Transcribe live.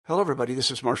Hello, everybody. This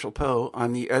is Marshall Poe.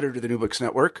 I'm the editor of the New Books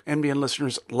Network. NBN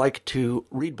listeners like to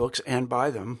read books and buy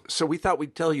them. So we thought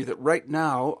we'd tell you that right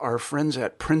now, our friends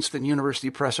at Princeton University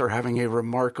Press are having a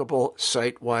remarkable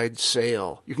site-wide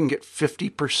sale. You can get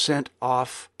 50%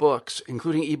 off books,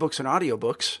 including ebooks and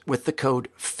audiobooks, with the code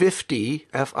 50,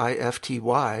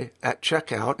 F-I-F-T-Y, at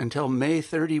checkout until May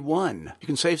 31. You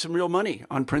can save some real money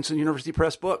on Princeton University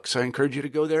Press books. I encourage you to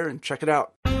go there and check it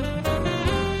out.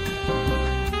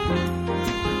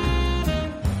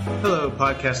 Hello,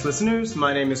 podcast listeners.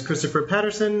 My name is Christopher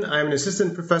Patterson. I'm an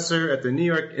assistant professor at the New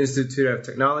York Institute of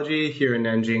Technology here in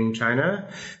Nanjing, China,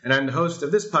 and I'm the host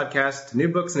of this podcast, New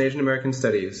Books in Asian American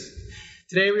Studies.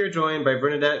 Today we are joined by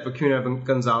Vernadette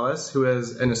Gonzalez, who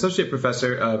is an associate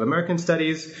professor of American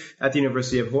Studies at the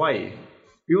University of Hawaii.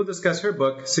 We will discuss her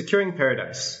book, Securing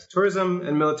Paradise, Tourism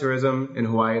and Militarism in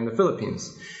Hawaii and the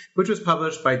Philippines, which was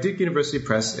published by Duke University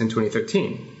Press in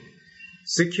 2013.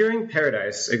 Securing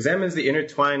Paradise examines the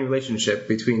intertwined relationship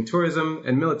between tourism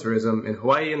and militarism in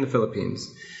Hawaii and the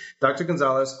Philippines. Dr.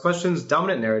 Gonzalez questions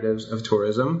dominant narratives of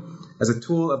tourism as a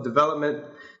tool of development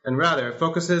and rather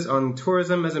focuses on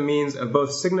tourism as a means of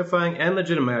both signifying and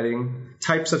legitimizing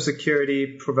types of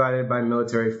security provided by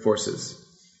military forces.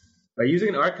 By using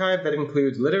an archive that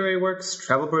includes literary works,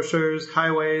 travel brochures,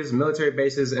 highways, military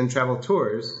bases, and travel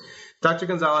tours, Dr.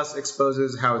 Gonzalez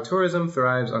exposes how tourism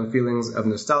thrives on feelings of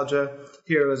nostalgia,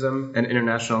 heroism, and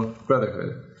international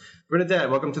brotherhood. Vernadette,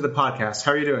 welcome to the podcast.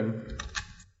 How are you doing?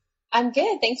 I'm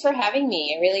good. Thanks for having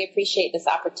me. I really appreciate this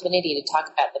opportunity to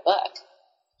talk about the book.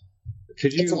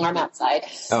 It's warm outside.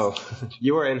 Oh,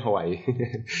 you are in Hawaii.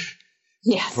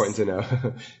 Yes. Important to know.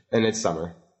 And it's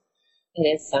summer. It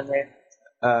is summer.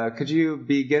 Could you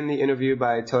begin the interview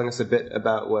by telling us a bit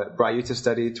about what brought you to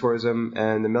study tourism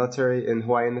and the military in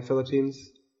Hawaii and the Philippines?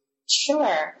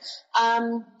 Sure.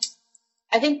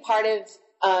 I think part of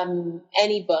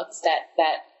any books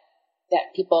that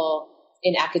people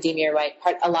in academia write,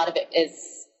 a lot of it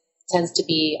tends to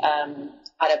be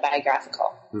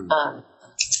autobiographical.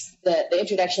 The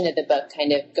introduction of the book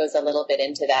kind of goes a little bit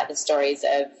into that, the stories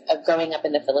of growing up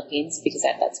in the Philippines, because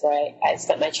that's where I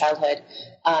spent my childhood,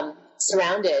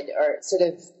 surrounded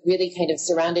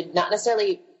not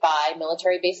necessarily by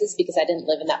military bases, because I didn't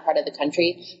live in that part of the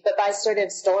country, but by sort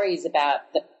of stories about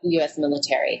the U.S.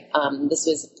 military. This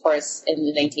was, of course, in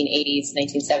the 1980s,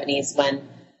 1970s, when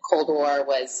Cold War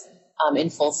was in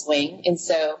full swing. And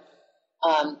so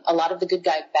a lot of the good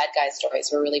guy, bad guy stories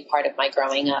were really part of my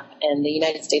growing up. And the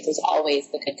United States was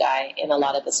always the good guy in a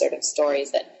lot of the sort of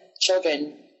stories that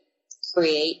children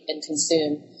create and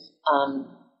consume.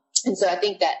 And so I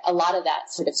think that a lot of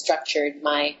that sort of structured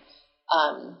my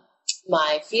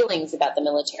feelings about the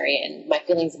military and my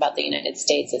feelings about the United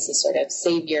States as a sort of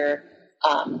savior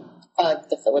of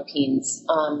the Philippines.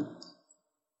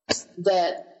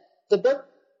 The book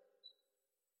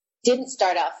didn't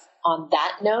start off on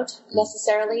that note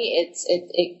necessarily.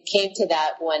 It came to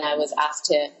that when I was asked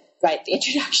to write the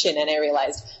introduction, and I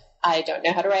realized I don't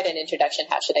know how to write an introduction.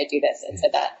 How should I do this? And so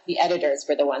that the editors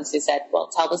were the ones who said, well,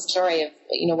 tell the story of,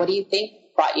 what do you think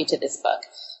brought you to this book?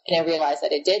 And I realized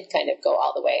that it did kind of go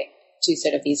all the way to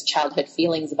sort of these childhood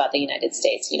feelings about the United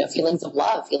States, feelings of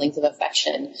love, feelings of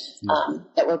affection,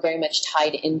 that were very much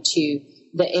tied into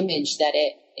the image that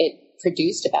it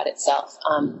produced about itself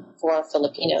for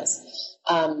Filipinos.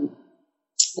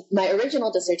 My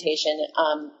original dissertation,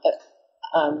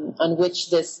 on which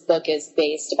this book is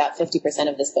based, about 50%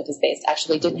 of this book is based,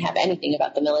 actually didn't have anything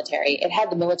about the military. It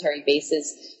had the military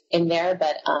bases in there,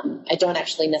 but I don't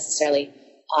actually necessarily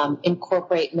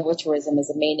incorporate militarism as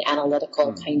a main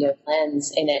analytical kind of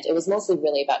lens in it. It was mostly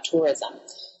really about tourism.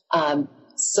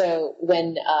 So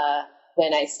when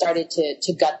I started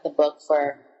to gut the book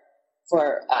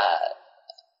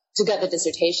to gut the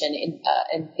dissertation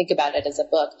and think about it as a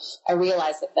book, I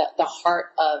realized that the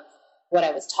heart of what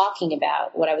I was talking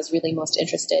about, what I was really most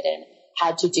interested in,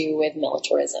 had to do with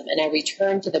militarism. And I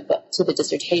returned to the book, to the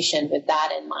dissertation with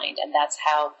that in mind. And that's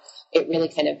how it really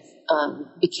kind of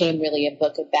became really a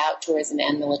book about tourism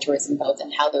and militarism both,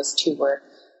 and how those two were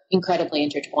incredibly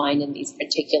intertwined in these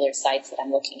particular sites that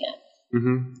I'm looking at.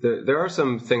 Mm-hmm. There are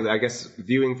some things, I guess,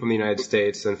 viewing from the United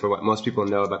States and for what most people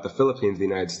know about the Philippines, the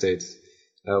United States,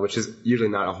 which is usually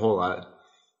not a whole lot,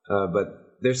 but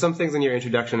there's some things in your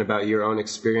introduction about your own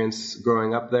experience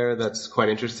growing up there that's quite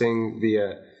interesting.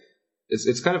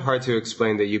 It's kind of hard to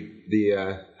explain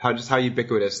how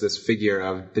ubiquitous this figure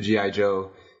of the G.I.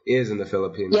 Joe is in the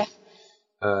Philippines. Yeah.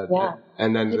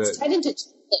 And then it's tied into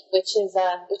chocolate, which is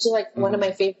like one of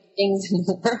my favorite things in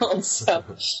the world. So,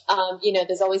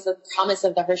 there's always the promise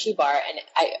of the Hershey bar, and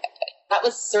that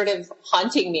was sort of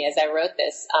haunting me as I wrote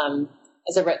this.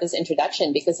 as I wrote this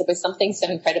introduction, because it was something so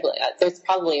incredibly, there's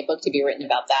probably a book to be written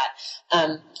about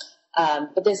that.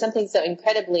 But there's something so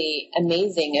incredibly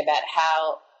amazing about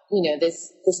how,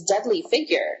 this deadly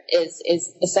figure is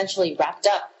essentially wrapped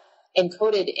up and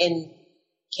coated in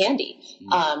candy,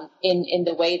 in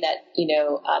the way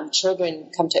that,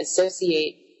 children come to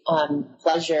associate,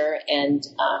 pleasure and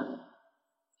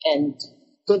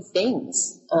good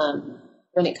things,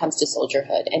 when it comes to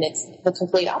soldierhood. And it's the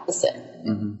complete opposite.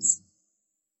 Mm-hmm.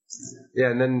 Yeah.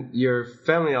 And then your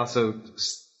family also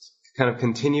kind of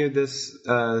continued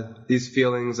these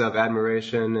feelings of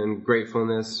admiration and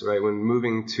gratefulness, right, when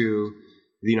moving to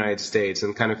the United States,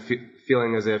 and kind of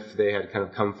feeling as if they had kind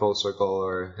of come full circle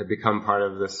or had become part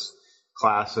of this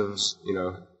class of,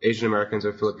 Asian Americans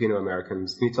or Filipino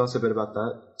Americans. Can you tell us a bit about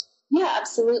that? Yeah,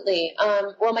 absolutely.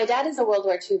 Well, my dad is a World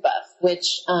War II buff,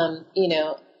 which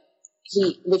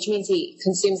means he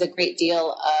consumes a great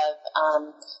deal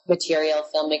of material,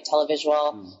 filmic,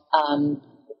 televisual,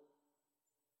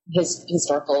 his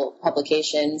historical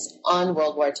publications on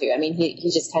World War II. I mean,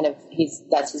 he just kind of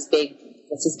that's his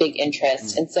big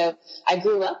interest, and so I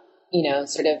grew up,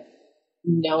 sort of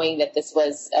knowing that this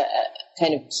was a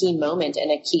kind of key moment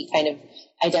and a key kind of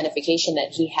identification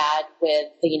that he had with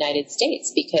the United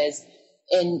States, because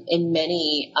in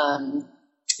many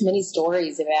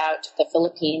stories about the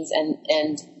Philippines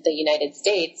and the United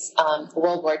States,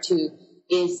 World War II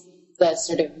is the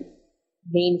sort of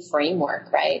main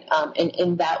framework, right? And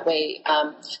in that way,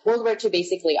 World War II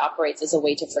basically operates as a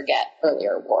way to forget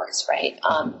earlier wars, right?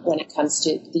 When it comes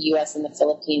to the U.S. and the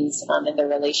Philippines and their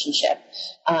relationship.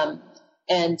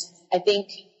 And I think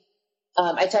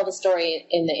I tell the story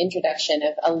in the introduction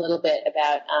of a little bit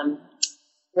about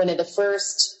one of the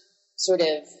first sort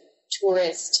of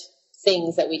tourist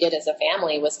things that we did as a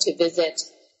family was to visit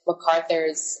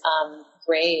MacArthur's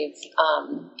grave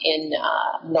in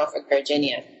Norfolk,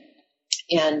 Virginia.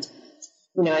 And,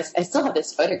 I still have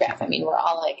this photograph. I mean, we're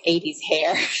all like 80s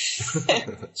hair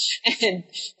and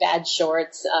bad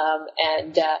shorts.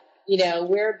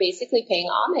 We're basically paying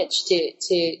homage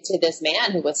to this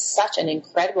man who was such an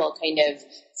incredible kind of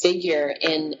figure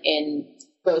in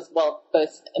both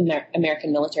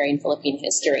American military and Philippine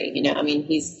history. I mean,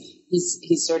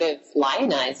 he's sort of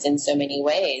lionized in so many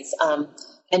ways.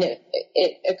 And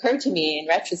it occurred to me in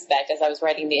retrospect, as I was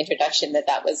writing the introduction,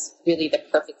 that was really the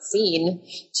perfect scene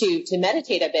to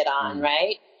meditate a bit on,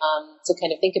 right? To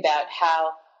kind of think about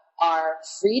how our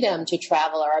freedom to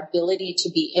travel, our ability to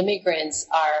be immigrants,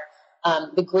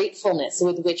 the gratefulness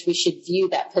with which we should view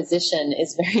that position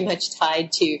is very much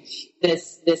tied to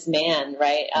this man,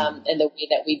 right? And the way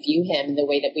that we view him, and the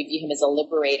way that we view him as a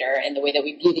liberator, and the way that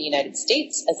we view the United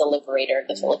States as a liberator of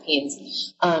the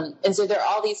Philippines. And so there are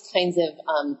all these kinds of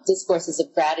discourses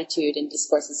of gratitude and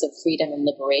discourses of freedom and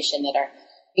liberation that are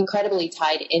incredibly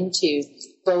tied into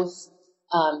both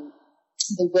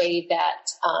the way that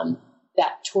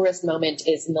that tourist moment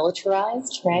is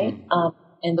militarized, right?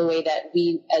 And the way that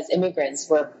we as immigrants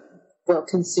were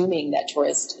consuming that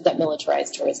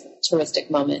militarized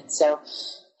touristic moment. So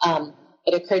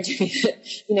it occurred to me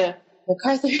that,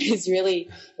 MacArthur is really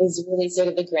sort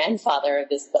of the grandfather of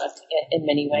this book in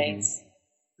many ways.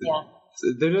 Yeah.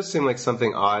 There does seem like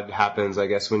something odd happens, I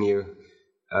guess, when you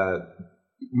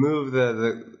move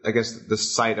the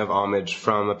site of homage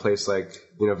from a place like,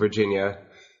 Virginia,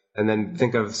 and then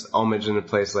think of homage in a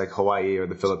place like Hawaii or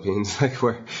the Philippines, like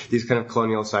where these kind of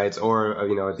colonial sites, or,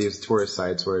 these tourist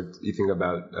sites where you think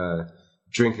about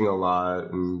drinking a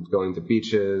lot and going to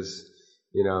beaches,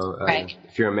 right.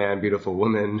 If you're a man, beautiful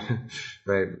woman,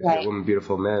 right? If you're a woman,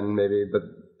 beautiful men, maybe.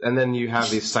 And then you have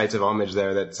these sites of homage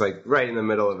there that's like right in the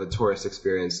middle of a tourist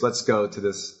experience. Let's go to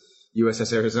this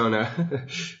USS Arizona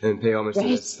and pay homage to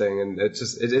this thing. And it's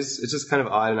just kind of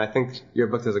odd. And I think your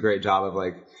book does a great job of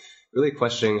like really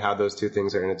questioning how those two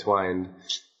things are intertwined.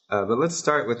 But let's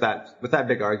start with that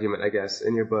big argument, I guess,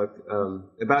 in your book,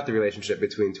 about the relationship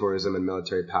between tourism and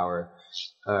military power.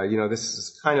 This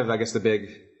is kind of, I guess, the big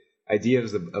idea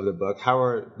of the book. How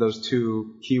are those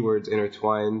two keywords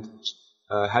intertwined?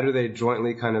 How do they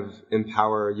jointly kind of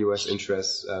empower U.S.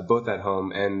 interests, both at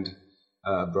home and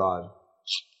abroad?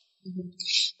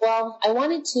 Well, I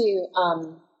wanted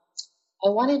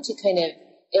to kind of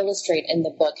illustrate in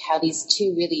the book how these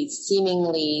two really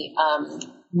seemingly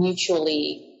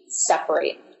mutually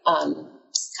separate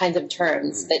kinds of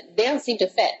terms that they don't seem to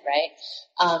fit, right?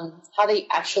 How they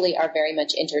actually are very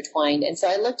much intertwined. And so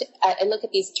I look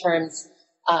at these terms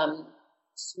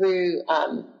through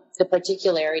the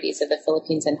particularities of the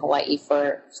Philippines and Hawaii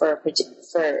for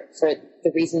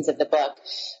the reasons of the book.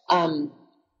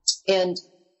 And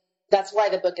that's why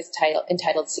the book is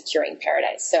entitled Securing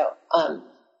Paradise. So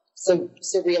So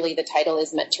really the title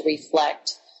is meant to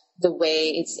reflect the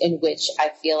ways in which I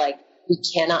feel like we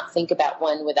cannot think about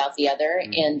one without the other,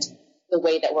 and the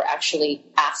way that we're actually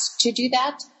asked to do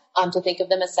that, to think of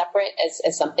them as separate,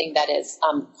 as something that is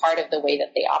part of the way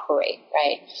that they operate,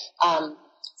 right?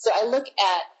 So I look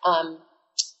at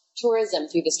tourism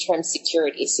through this term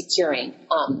securing,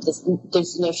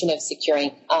 this notion of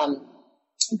securing.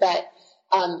 But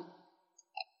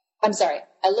I'm sorry,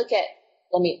 let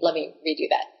me redo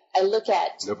that. I look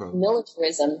at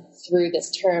militarism through this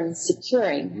term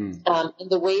securing, and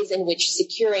the ways in which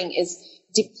securing is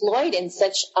deployed in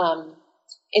such an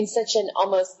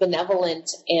almost benevolent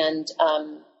and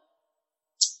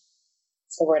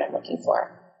what's the word I'm looking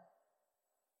for?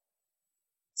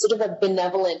 Sort of a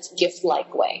benevolent,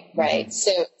 gift-like way, right?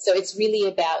 Mm-hmm. So it's really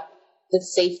about the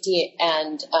safety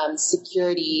and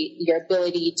security, your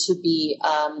ability to be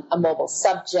a mobile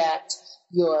subject,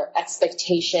 your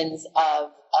expectations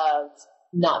of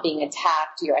not being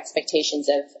attacked, your expectations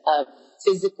of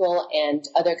physical and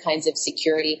other kinds of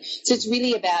security. So it's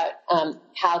really about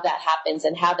how that happens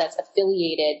and how that's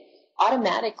affiliated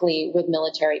automatically with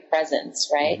military presence,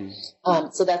 right?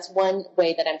 Mm-hmm. So that's one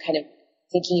way that I'm kind of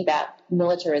thinking about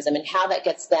militarism, and how that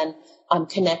gets then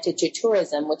connected to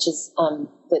tourism, which is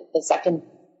the second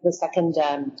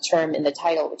term in the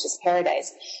title, which is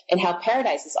paradise, and how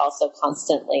paradise is also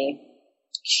constantly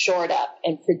shored up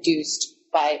and produced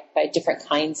by different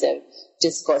kinds of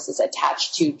discourses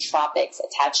attached to tropics,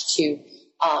 attached to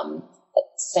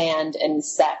sand and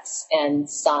sex and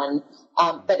sun.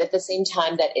 But at the same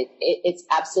time that it's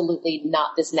absolutely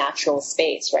not this natural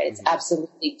space, right? It's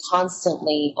absolutely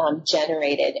constantly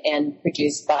generated and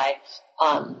produced by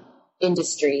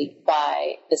industry,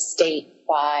 by the state,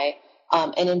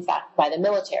 and in fact by the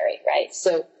military, right?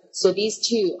 So these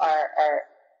two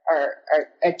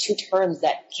are two terms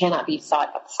that cannot be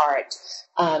thought apart.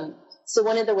 So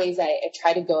one of the ways I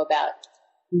try to go about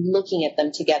looking at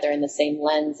them together in the same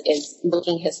lens is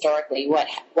looking historically. What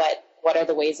are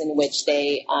the ways in which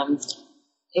they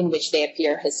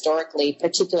appear historically,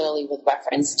 particularly with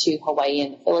reference to Hawaii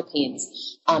and the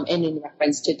Philippines, and in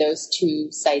reference to those two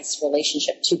sites'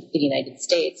 relationship to the United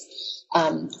States.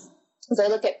 As I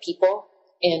look at people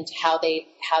and how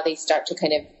they start to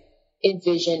kind of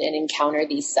envision and encounter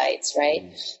these sites,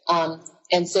 right?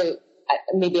 And so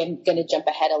maybe I'm going to jump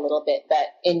ahead a little bit, but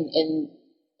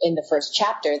in the first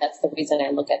chapter, that's the reason I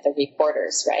look at the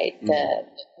reporters, right?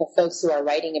 The folks who are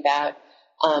writing about,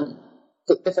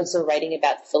 the folks who are writing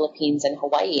about the Philippines and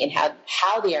Hawaii and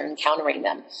how they are encountering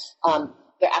them.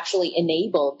 They're actually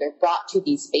enabled, they're brought to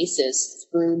these spaces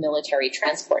through military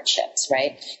transport ships,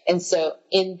 right? And so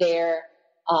in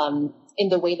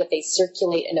the way that they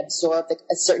circulate and absorb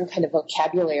a certain kind of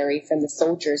vocabulary from the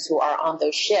soldiers who are on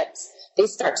those ships, they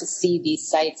start to see these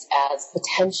sites as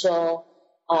potential,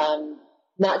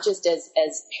 not just as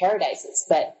paradises,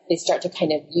 but they start to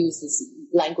kind of use this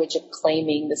language of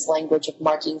claiming, this language of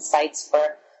marking sites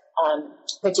for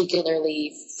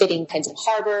particularly fitting kinds of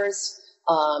harbors,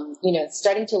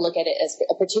 starting to look at it as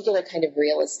a particular kind of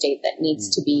real estate that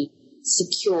needs to be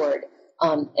secured,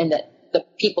 and that the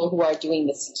people who are doing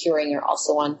the securing are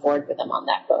also on board with them on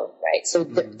that boat, right? So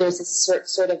there's a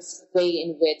sort of way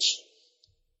in which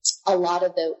a lot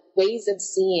of the ways of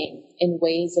seeing and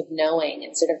ways of knowing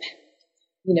and sort of,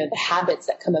 the habits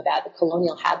that come about, the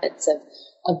colonial habits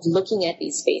of looking at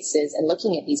these spaces and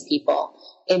looking at these people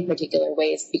in particular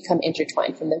ways become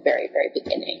intertwined from the very, very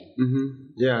beginning. Mm-hmm.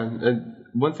 Yeah. And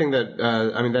one thing that,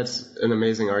 that's an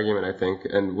amazing argument, I think.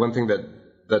 And one thing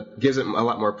that gives it a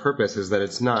lot more purpose is that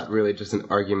it's not really just an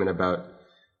argument about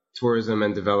tourism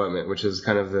and development, which is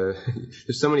kind of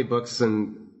there's so many books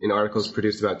and articles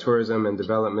produced about tourism and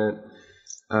development.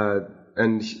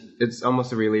 And it's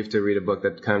almost a relief to read a book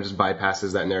that kind of just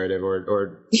bypasses that narrative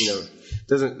or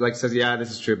doesn't says, yeah,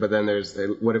 this is true. But then there's,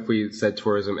 what if we said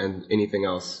tourism and anything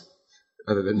else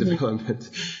other than development?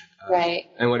 Right.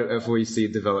 And what if we see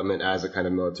development as a kind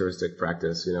of militaristic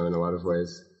practice, in a lot of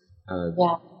ways?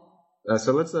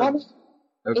 So let's, okay.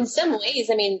 In some ways,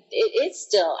 it's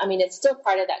still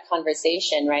part of that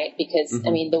conversation, right? Because, the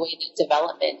way that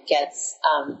development gets,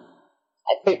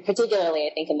 particularly,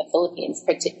 I think, in the Philippines,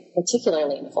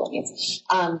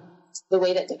 the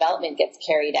way that development gets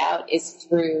carried out is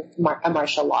through a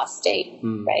martial law state,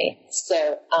 right?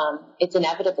 So it's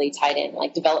inevitably tied in.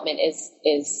 Like, development is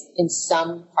in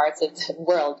some parts of the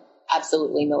world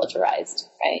absolutely militarized,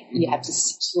 right? You have to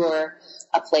secure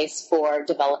a place for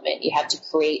development. You have to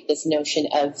create this notion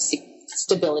of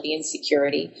stability and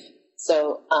security.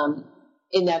 So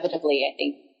inevitably, I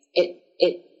think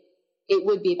it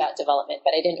would be about development,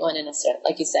 but I didn't want to necessarily,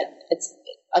 like you said,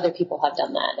 other people have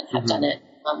done that and have done it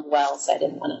well, so I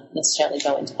didn't want to necessarily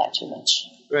go into that too much.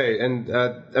 Right, and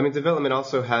development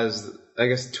also has, I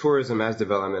guess, tourism as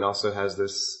development also has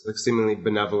this like seemingly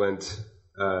benevolent,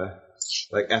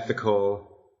 like ethical,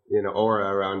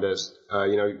 aura around it.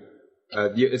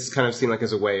 It's kind of seen like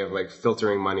as a way of like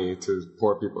filtering money to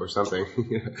poor people or something,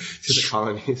 to the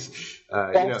colonies.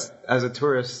 As a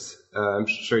tourist, I'm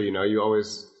sure you're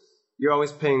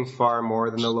always paying far more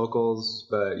than the locals,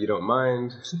 but you don't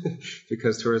mind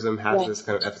because tourism has this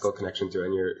kind of ethical connection to it,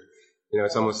 and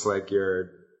it's almost like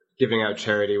you're giving out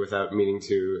charity without meaning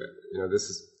to.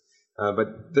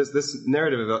 But this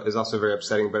narrative is also very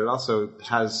upsetting, but it also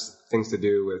has things to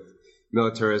do with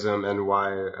militarism and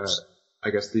why I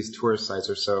guess these tourist sites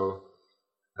are so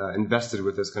invested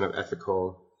with this kind of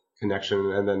ethical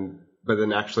connection, but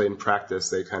then actually in practice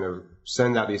they kind of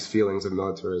send out these feelings of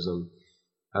militarism.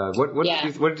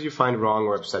 What did you find wrong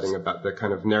or upsetting about the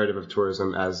kind of narrative of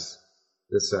tourism as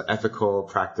this ethical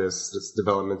practice, this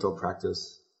developmental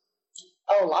practice?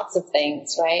 Oh, lots of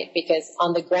things, right? Because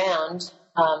on the ground,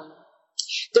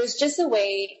 there's just a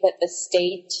way that the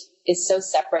state is so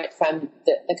separate from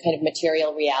the kind of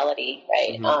material reality,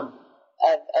 right? Mm-hmm.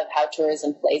 Of how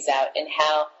tourism plays out, and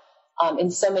how,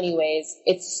 in so many ways,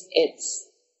 it's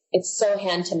so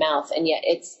hand to mouth, and yet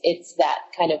it's that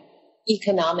kind of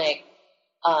economic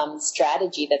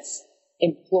strategy that's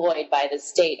employed by the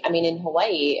state. I mean, in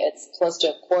Hawaii, it's close to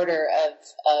a quarter of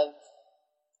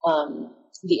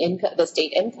the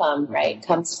state income, right,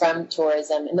 comes from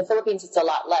tourism. In the Philippines, it's a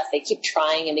lot less. They keep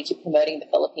trying and they keep promoting the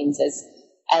Philippines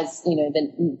as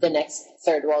the next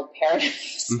third world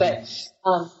paradise. Mm-hmm. But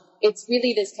it's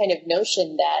really this kind of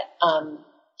notion that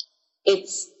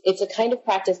it's a kind of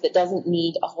practice that doesn't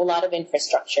need a whole lot of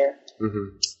infrastructure.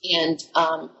 Mm-hmm. And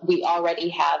we already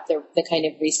have the kind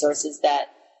of resources that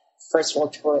first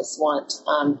world tourists want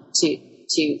to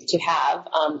have.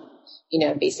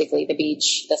 Basically the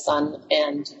beach, the sun,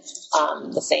 and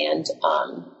the sand.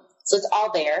 So it's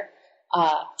all there,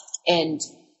 and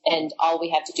all we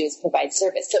have to do is provide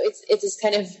service. So it's this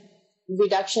kind of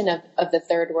reduction of the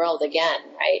third world again,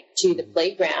 right, to the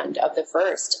playground of the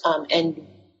first. And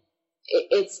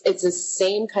it's the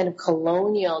same kind of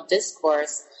colonial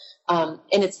discourse, and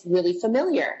it's really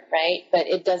familiar, right? But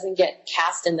it doesn't get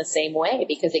cast in the same way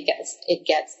because it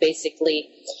gets basically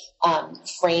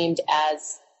framed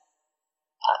as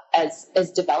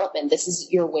development. This is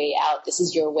your way out. This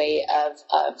is your way of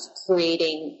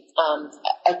creating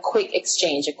a quick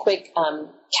exchange, a quick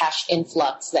cash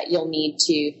influx that you'll need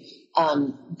to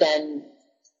then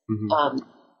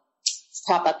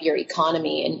prop up your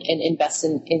economy and invest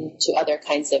into other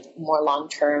kinds of more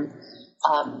long-term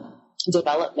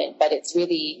development. But it's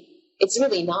really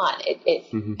not. I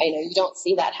know you don't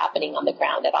see that happening on the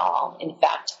ground at all. In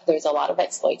fact, there's a lot of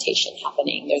exploitation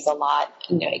happening. There's a lot,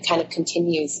 it kind of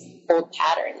continues old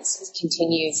patterns. It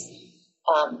continues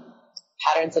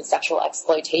patterns of sexual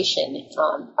exploitation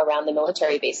around the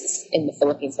military bases in the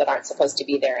Philippines that aren't supposed to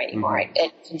be there anymore. Mm-hmm.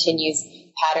 It continues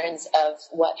patterns of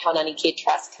what Haunani K.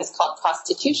 Trask has called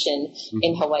prostitution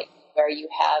in Hawaii, where you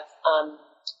have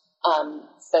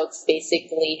folks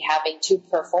basically having to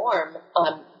perform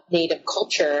native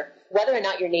culture, whether or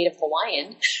not you're native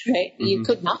Hawaiian, right? Mm-hmm. You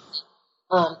could not,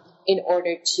 in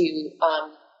order to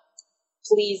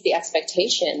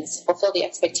fulfill the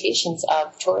expectations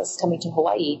of tourists coming to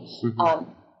Hawaii,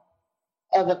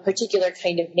 of a particular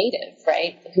kind of native,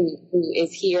 right? Who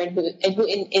is here and who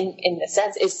in a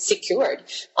sense is secured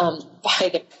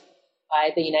by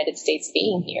the United States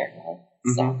being here. Right?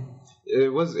 Mm-hmm. So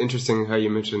it was interesting how you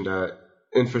mentioned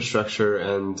infrastructure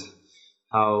and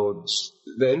how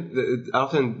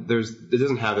often it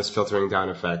doesn't have this filtering down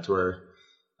effect where,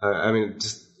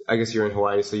 I guess you're in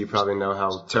Hawaii, so you probably know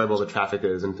how terrible the traffic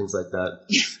is and things like that.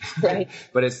 Right.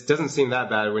 But it doesn't seem that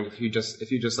bad if you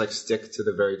just like stick to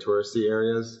the very touristy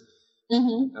areas.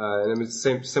 Mm-hmm.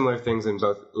 And similar things in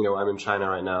both. I'm in China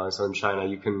right now, and so in China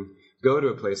you can go to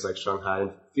a place like Shanghai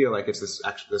and feel like it's this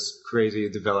crazy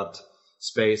developed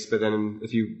space. But then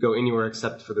if you go anywhere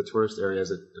except for the tourist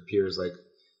areas, it appears like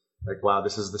wow,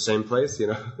 this is the same place,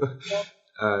 Yeah.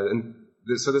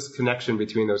 So this connection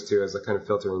between those two as a kind of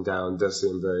filtering down does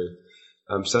seem very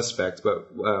suspect.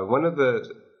 But one of the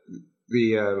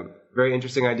very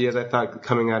interesting ideas I thought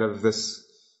coming out of this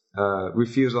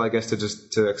refusal, I guess,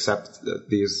 to accept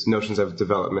these notions of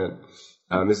development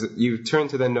is that you turn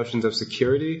to then notions of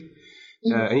security.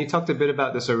 And you talked a bit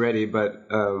about this already, but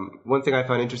one thing I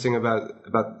found interesting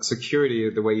about security,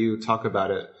 the way you talk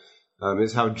about it,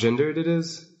 is how gendered it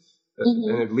is.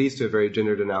 And it leads to a very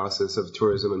gendered analysis of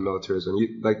tourism and militarism.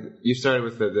 You started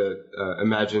with the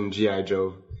imagined G.I.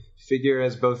 Joe figure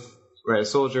as both a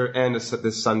soldier and this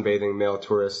sunbathing male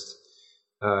tourist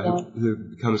who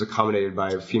becomes accommodated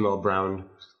by a female brown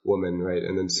woman, right?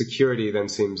 And then security then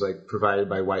seems like provided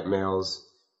by white males.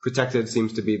 Protected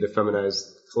seems to be the feminized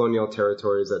colonial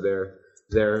territories that they're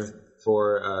there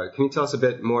for. Can you tell us a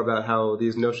bit more about how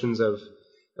these notions of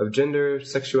gender,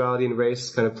 sexuality, and race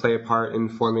kind of play a part in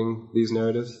forming these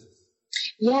narratives?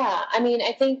 Yeah, I mean,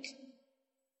 I think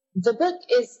the book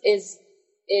is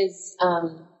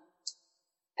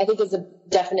I think is a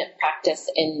definite practice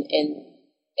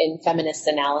in feminist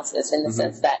analysis in the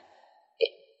sense that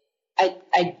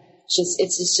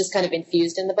it's just kind of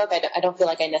infused in the book. I don't feel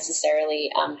like I necessarily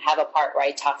have a part where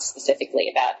I talk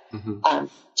specifically about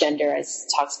gender, I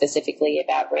talk specifically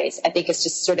about race. I think it's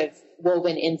just sort of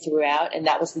woven in throughout, and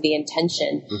that was the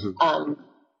intention. And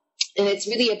it's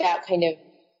really about kind of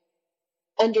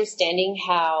understanding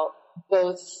how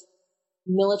both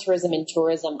militarism and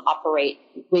tourism operate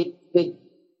with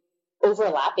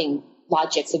overlapping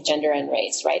logics of gender and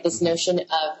race, right? This notion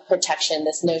of protection,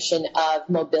 this notion of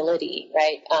mobility,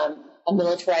 right? A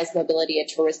militarized mobility, a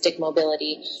touristic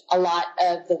mobility, a lot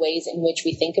of the ways in which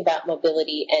we think about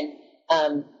mobility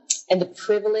and the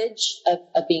privilege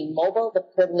of being mobile, the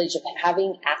privilege of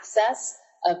having access,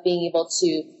 of being able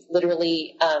to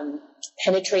literally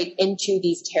penetrate into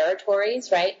these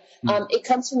territories, right? It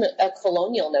comes from a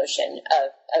colonial notion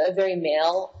of a very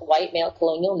white male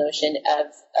colonial notion of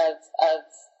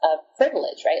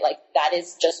privilege, right? Like that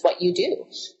is just what you do.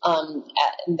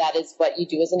 And that is what you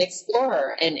do as an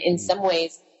explorer. And in some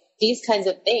ways, these kinds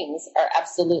of things are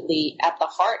absolutely at the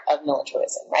heart of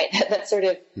militarism, right? That sort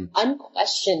of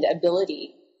unquestioned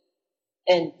ability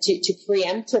and to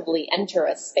preemptively enter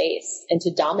a space and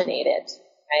to dominate it,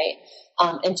 right?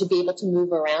 And to be able to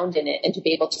move around in it and to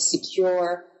be able to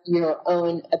secure your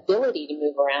own ability to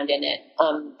move around in it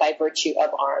by virtue of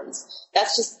arms.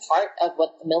 That's just part of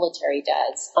what the military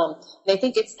does. And I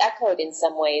think it's echoed in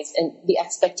some ways in the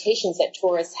expectations that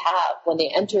tourists have when they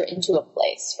enter into a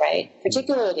place, right?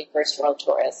 Particularly first world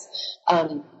tourists.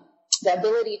 The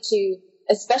ability to,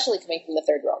 especially coming from the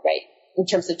third world, right? In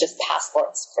terms of just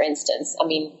passports, for instance. I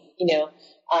mean,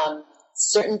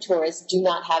 certain tourists do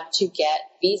not have to get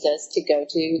visas to go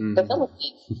to the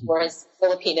Philippines, whereas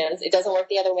Filipinos, it doesn't work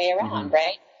the other way around,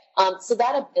 right? So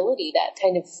that ability, that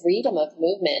kind of freedom of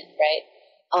movement,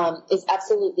 right, is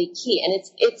absolutely key. And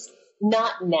it's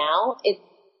not now.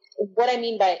 What I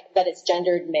mean by that it's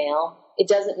gendered male, it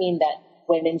doesn't mean that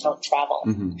women don't travel.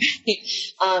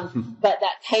 But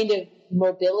that kind of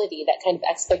mobility, that kind of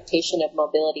expectation of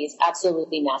mobility is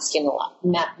absolutely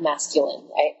masculine,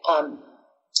 right?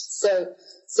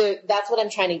 So that's what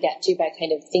I'm trying to get to by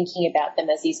kind of thinking about them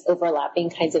as these overlapping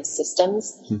kinds of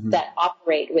systems that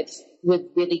operate with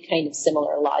really kind of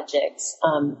similar logics.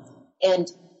 And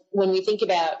when we think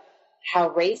about how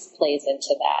race plays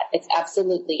into that, it's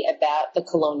absolutely about the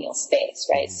colonial space,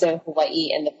 right? So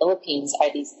Hawaii and the Philippines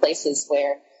are these places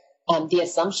where the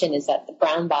assumption is that the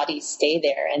brown bodies stay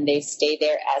there, and they stay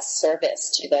there as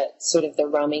service to the sort of the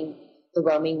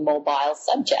roaming mobile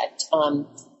subject.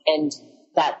 And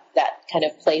that kind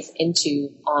of plays into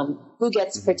who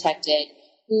gets protected,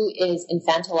 who is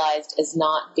infantilized as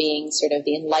not being sort of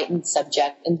the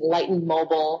enlightened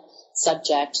mobile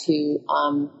subject who,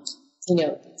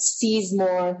 sees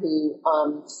more, who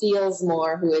feels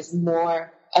more, who is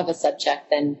more of a subject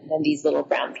than these little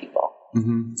brown people.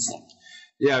 So.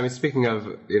 Yeah, I mean, speaking of,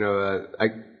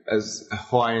 as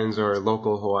Hawaiians or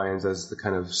local Hawaiians as the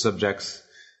kind of subjects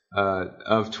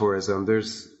of tourism,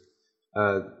 there's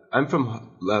I'm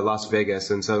from Las Vegas,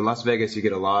 and so in Las Vegas you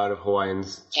get a lot of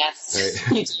Hawaiians, yes,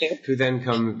 right? You too. Who then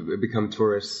become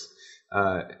tourists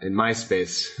in my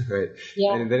space, right?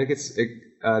 Yeah. And then it gets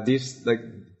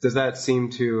does that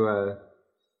seem to?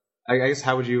 I guess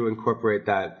how would you incorporate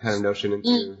that kind of notion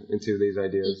into these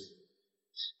ideas?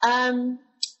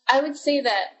 I would say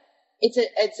that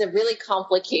it's a really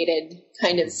complicated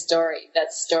kind of story.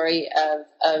 That story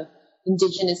of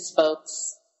indigenous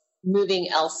folks moving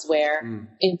elsewhere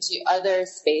into other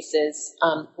spaces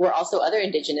where also other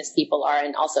indigenous people are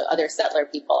and also other settler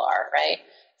people are, right?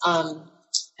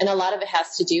 And a lot of it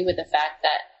has to do with the fact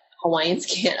that Hawaiians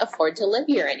can't afford to live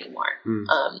here anymore.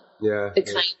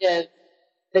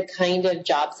 The kind of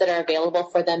jobs that are available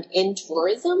for them in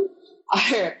tourism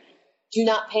do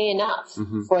not pay enough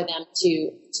for them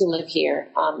to live here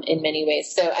in many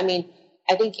ways. So, I mean,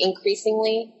 I think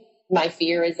increasingly my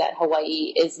fear is that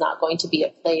Hawaii is not going to be a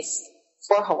place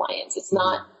for Hawaiians. It's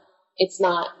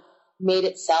not made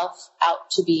itself out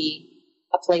to be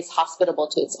a place hospitable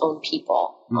to its own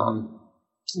people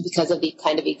because of the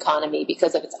kind of economy,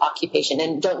 because of its occupation.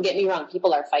 And don't get me wrong,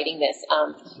 people are fighting this.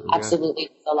 Absolutely.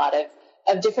 A lot of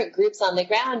of different groups on the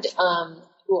ground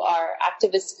who are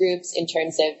activist groups in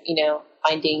terms of,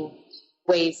 finding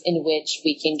ways in which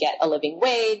we can get a living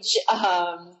wage,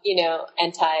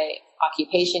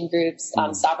 anti-occupation groups,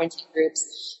 sovereignty groups.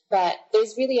 But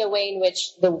there's really a way in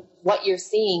which what you're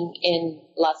seeing in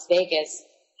Las Vegas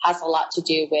has a lot to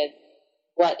do with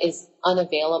what is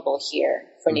unavailable here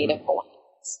for Native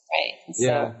Hawaiians, right? And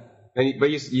yeah. But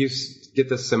you get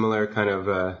this similar kind of,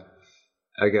 a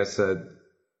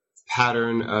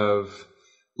pattern of,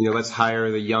 let's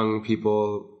hire the young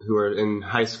people who are in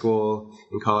high school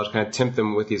and college, kind of tempt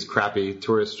them with these crappy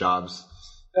tourist jobs.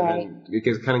 Right. And then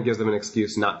it kind of gives them an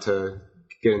excuse not to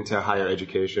get into higher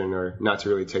education or not to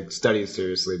really take studies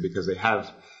seriously because they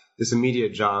have this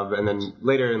immediate job. And then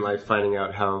later in life, finding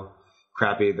out how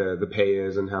crappy the pay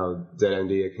is and how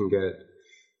dead-endy it can get.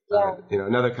 Yeah.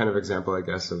 Another kind of example, I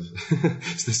guess, of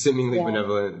the seemingly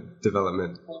benevolent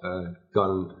development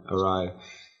gone awry.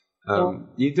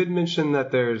 You did mention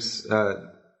that there's a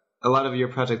lot of your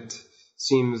project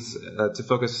seems to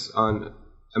focus on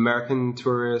American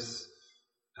tourists,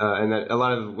 and that a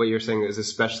lot of what you're saying is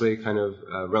especially kind of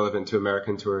relevant to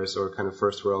American tourists or kind of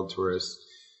first world tourists.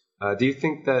 Do you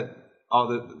think that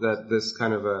that this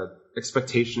kind of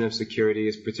expectation of security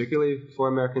is particularly for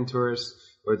American tourists,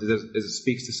 or does it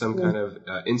speaks to some kind of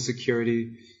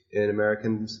insecurity in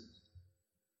Americans?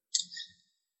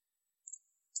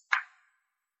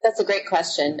 That's a great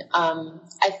question.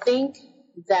 I think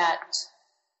that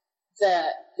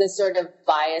the sort of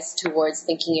bias towards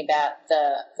thinking about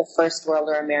the first world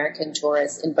or American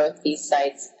tourists in both these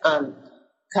sites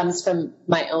comes from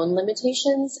my own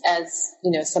limitations as,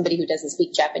 somebody who doesn't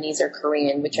speak Japanese or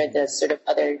Korean, which are the sort of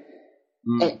other,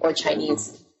 or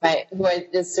Chinese, right, who are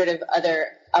the sort of other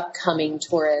upcoming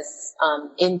tourists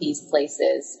in these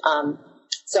places.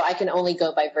 So I can only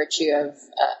go by virtue of,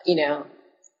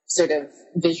 sort of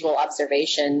visual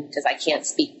observation because I can't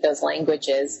speak those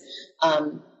languages.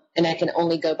 And I can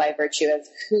only go by virtue of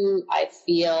who I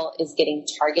feel is getting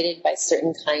targeted by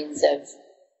certain kinds of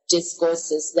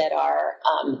discourses that are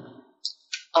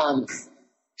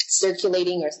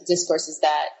circulating, or discourses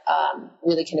that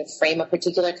really kind of frame a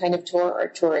particular kind of tour or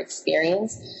tour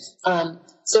experience.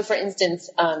 So for instance,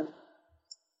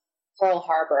 Pearl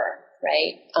Harbor,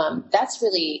 right? That's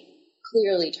really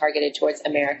clearly targeted towards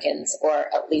Americans, or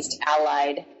at least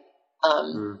allied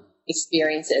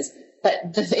experiences.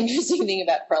 But the interesting thing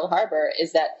about Pearl Harbor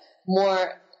is that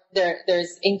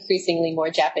there's increasingly more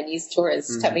Japanese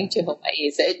tourists coming to Hawaii.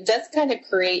 So it does kind of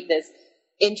create this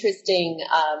interesting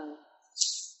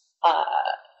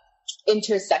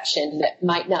intersection that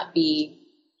might not be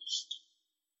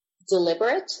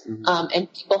deliberate, and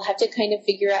people have to kind of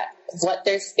figure out what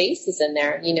their space is in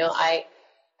there.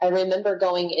 I remember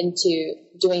going into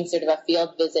doing sort of a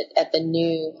field visit at the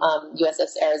new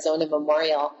USS Arizona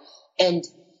Memorial, and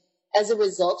as a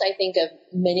result, I think of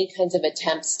many kinds of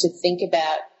attempts to think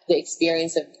about the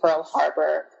experience of Pearl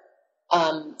Harbor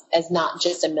as not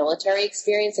just a military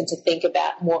experience, and to think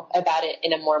about it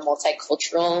in a more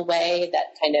multicultural way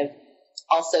that kind of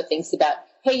also thinks about,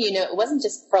 hey, it wasn't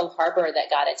just Pearl Harbor that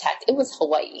got attacked. It was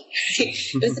Hawaii.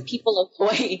 It was the people of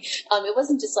Hawaii. It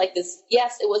wasn't just like this.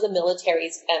 Yes, it was a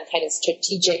military kind of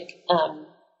strategic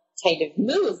kind of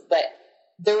move, but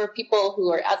there were people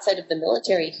who are outside of the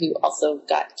military who also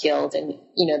got killed, and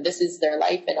this is their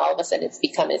life, and all of a sudden it's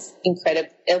become this incredible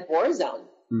war zone.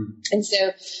 And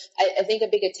so I think a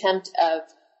big attempt of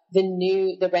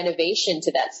the renovation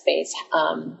to that space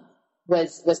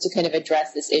was to kind of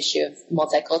address this issue of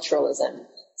multiculturalism.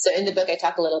 So in the book, I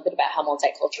talk a little bit about how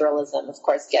multiculturalism, of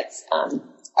course, gets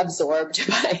absorbed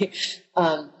by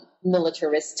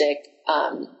militaristic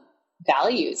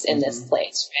values in this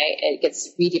place, right? It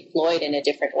gets redeployed in a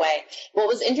different way. What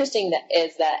was interesting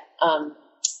is that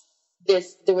there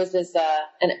was this,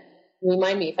 and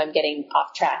remind me if I'm getting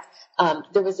off track.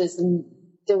 There was this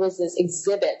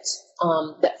exhibit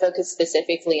that focused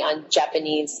specifically on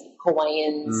Japanese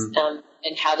Hawaiians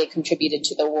and how they contributed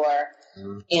to the war.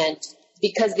 And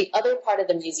because the other part of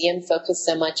the museum focused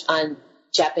so much on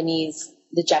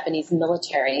the Japanese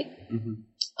military,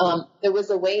 there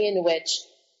was a way in which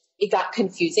it got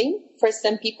confusing for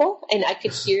some people, and I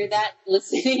could hear that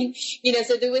listening.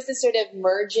 So there was this sort of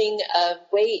merging of,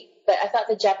 wait, but I thought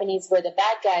the Japanese were the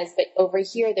bad guys, but over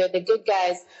here they're the good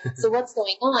guys. So what's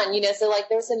going on? So like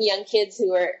there were some young kids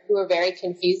who were very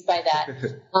confused by that.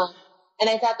 And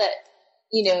I thought that,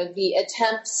 the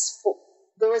attempts,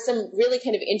 there were some really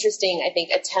kind of interesting, I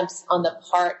think, attempts on the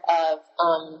part of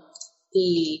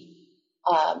the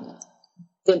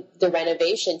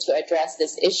renovation to address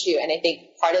this issue. And I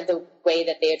think part of the way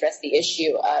that they addressed the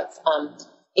issue of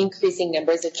increasing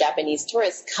numbers of Japanese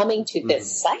tourists coming to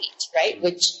this site, right?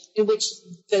 In which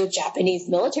the Japanese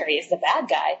military is the bad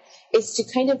guy, is to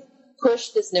kind of push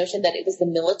this notion that it was the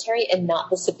military and not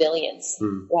the civilians,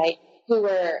 right? Who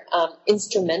were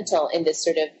instrumental in this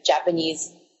sort of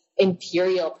Japanese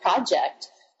imperial project,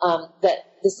 that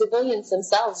the civilians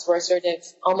themselves were sort of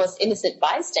almost innocent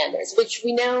bystanders, which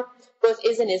we know both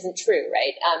is and isn't true,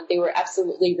 right? They were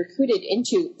absolutely recruited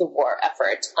into the war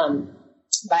effort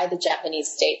by the Japanese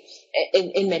state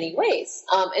in many ways.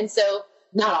 And so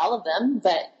not all of them,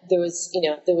 but they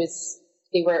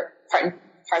were part and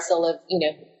parcel of,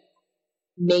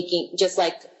 making, just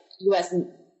like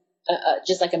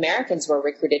just like Americans were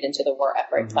recruited into the war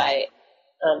effort by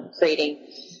creating,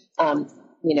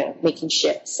 making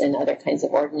ships and other kinds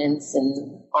of ordnance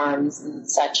and arms and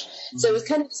such. So it was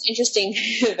kind of this interesting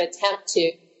attempt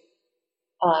to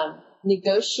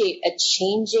negotiate a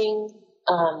changing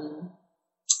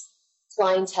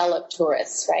clientele of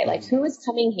tourists, right? Like, who is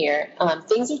coming here?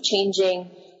 Things are changing.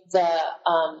 The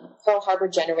Pearl Harbor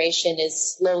generation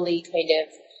is slowly kind of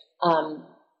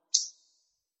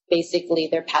basically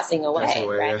they're passing away,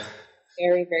 right? Yeah.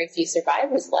 Very, very few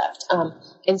survivors left.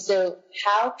 And so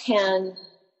how can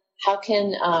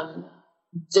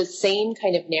the same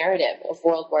kind of narrative of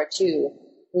World War II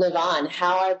live on?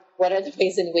 What are the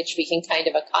ways in which we can kind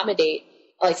of accommodate,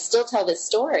 like still tell this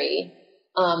story,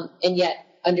 and yet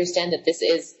understand that this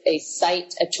is a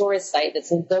tourist site that's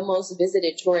the most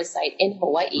visited tourist site in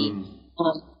Hawaii,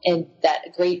 and that a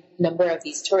great number of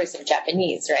these tourists are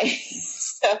Japanese, right?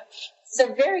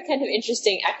 So very kind of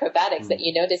interesting acrobatics that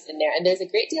you notice in there. And there's a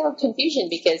great deal of confusion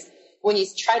because when you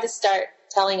try to start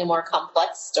telling a more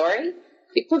complex story,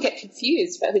 people get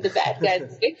confused about who the bad guys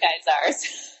and the good guys are.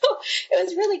 So it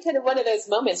was really kind of one of those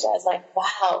moments where I was like,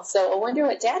 wow, so I wonder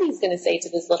what Daddy's going to say to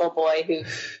this little boy who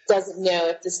doesn't know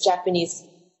if this Japanese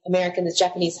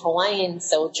Hawaiian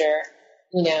soldier,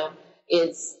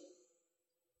 is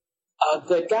a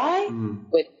good guy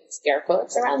with scare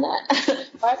quotes around that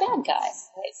or a bad guy.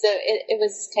 Right? So it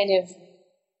was kind of,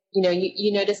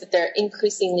 you notice that there are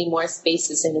increasingly more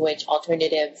spaces in which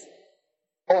alternative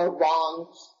or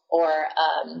wrong or,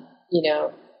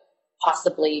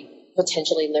 possibly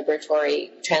potentially liberatory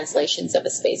translations of a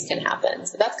space can happen.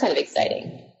 So that's kind of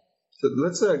exciting. So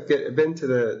let's get a bit into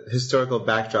the historical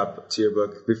backdrop to your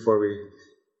book before we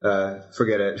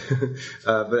forget it.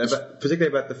 Particularly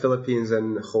about the Philippines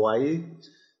and Hawaii.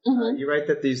 You write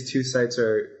that these two sites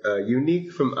are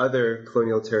unique from other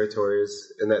colonial territories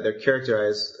and that they're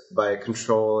characterized by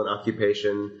control and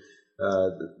occupation,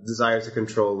 desire to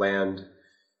control land.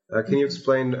 Can you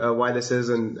explain why this is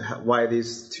and why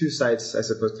these two sites, I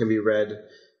suppose, can be read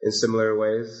in similar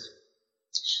ways?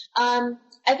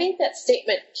 I think that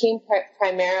statement came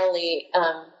primarily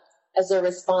as a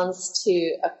response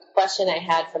to a question I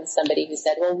had from somebody who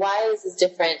said, well, why is this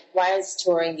different? Why is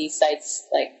touring these sites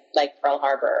like Pearl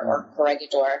Harbor or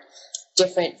Corregidor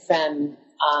different from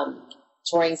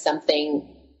touring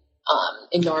something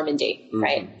in Normandy,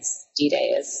 right?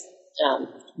 D-Day is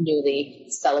newly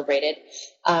celebrated.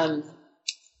 And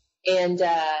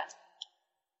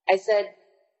I said,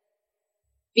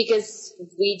 because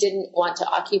we didn't want to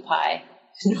occupy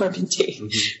Normandy,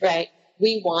 right?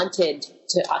 We wanted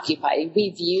to occupy. We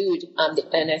viewed,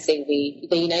 and I say we,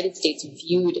 the United States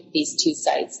viewed these two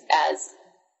sites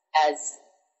as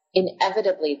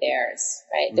inevitably theirs,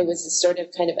 right? There was a sort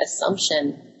of kind of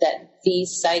assumption that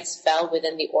these sites fell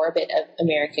within the orbit of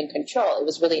American control. It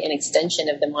was really an extension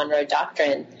of the Monroe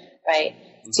Doctrine, right,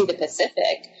 to the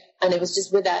Pacific. And it was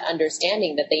just with that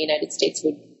understanding that the United States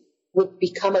would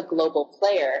become a global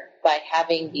player by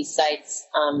having these sites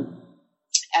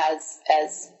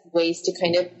as ways to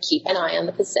kind of keep an eye on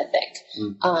the Pacific.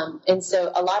 And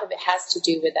so a lot of it has to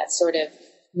do with that sort of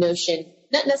notion,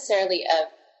 not necessarily of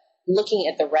looking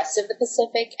at the rest of the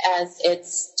Pacific as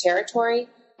its territory,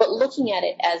 but looking at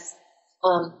it as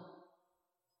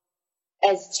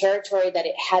territory that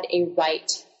it had a right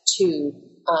to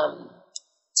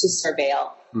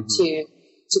surveil, to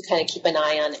kind of keep an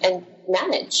eye on and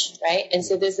manage, right? And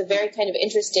so there's a very kind of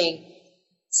interesting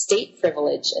state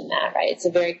privilege in that, right? It's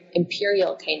a very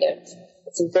imperial kind of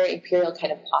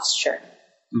posture.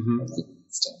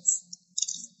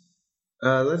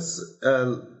 Let's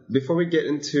before we get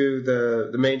into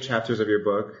the main chapters of your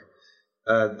book,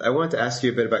 I wanted to ask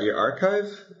you a bit about your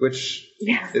archive, which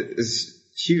is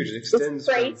huge. It extends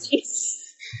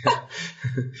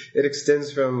it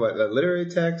extends from literary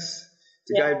texts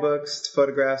to guidebooks to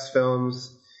photographs, films,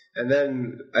 and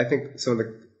then I think some of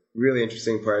the really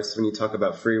interesting parts when you talk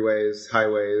about freeways,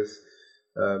 highways,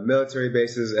 military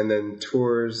bases, and then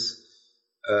tours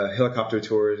helicopter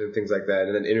tours and things like that,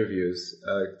 and then interviews.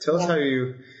 Tell us how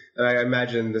you. I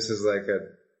imagine this is like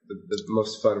the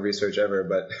most fun research ever,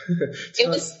 but it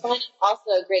was fun.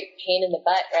 Also, a great pain in the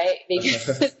butt, right?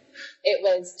 Because it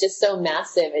was just so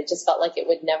massive. It just felt like it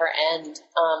would never end.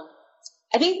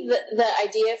 I think the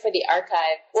idea for the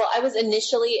archive. Well, I was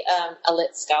initially a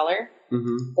lit scholar,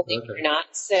 believe it or not.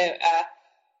 So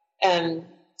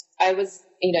I was,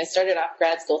 I started off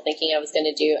grad school thinking I was going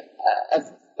to do a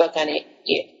book on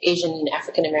Asian and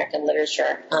African American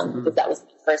literature because that was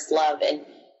my first love, and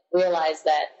realized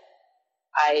that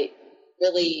I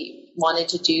really wanted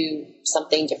to do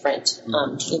something different.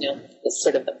 It's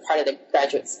sort of the part of the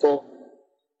graduate school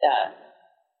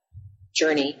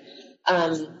journey.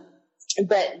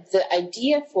 But the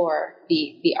idea for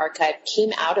the archive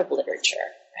came out of literature,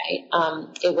 right?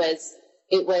 It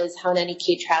was Haunani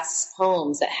K. Trask's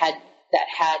poems that had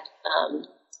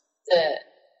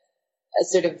a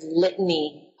sort of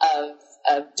litany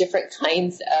of different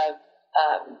kinds of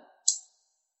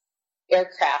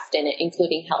aircraft in it,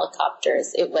 including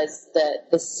helicopters. It was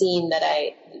the scene that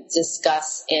I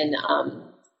discuss in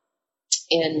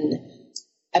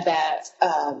about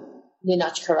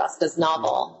Ninachi Carrasco's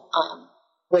novel,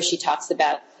 where she talks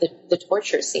about the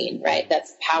torture scene, right?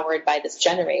 That's powered by this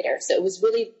generator. So it was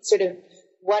really sort of,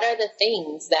 what are the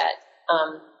things that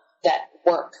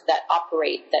work, that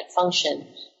operate, that function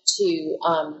to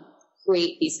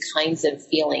create these kinds of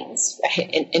feelings, right?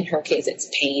 In her case, it's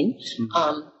pain.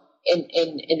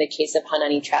 In the case of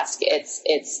Haunani Trask, it's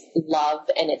love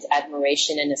and it's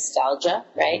admiration and nostalgia,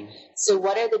 right? So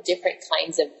what are the different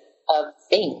kinds of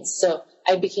things? So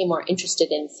I became more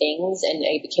interested in things, and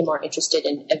I became more interested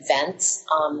in events,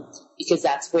 because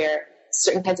that's where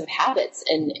certain kinds of habits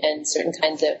and certain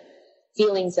kinds of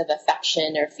feelings of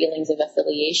affection or feelings of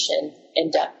affiliation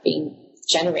end up being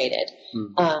generated.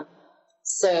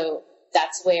 So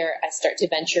that's where I start to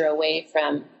venture away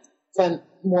from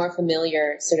more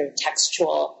familiar sort of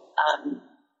textual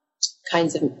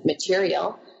kinds of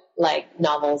material, like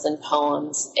novels and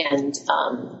poems and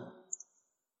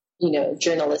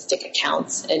journalistic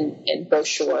accounts and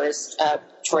brochures,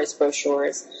 tourist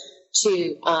brochures,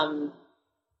 to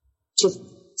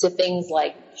things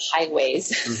like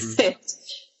highways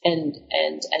and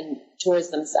tours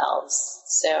themselves.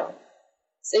 So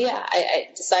yeah, I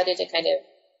decided to kind of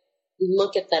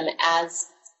look at them as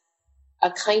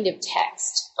a kind of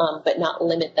text, but not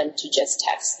limit them to just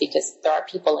text, because there are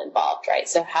people involved, right?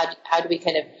 So how do we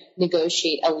kind of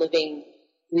negotiate a living,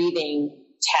 breathing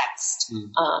text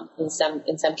in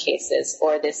some cases,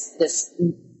 or this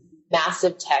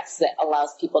massive text that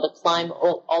allows people to climb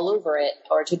all over it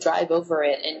or to drive over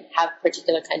it and have a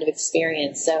particular kind of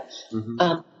experience. So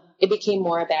it became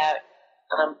more about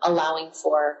allowing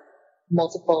for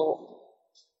multiple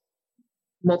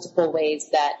ways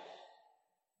that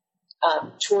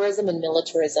tourism and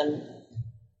militarism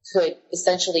could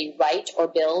essentially write or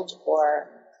build or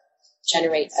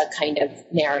generate a kind of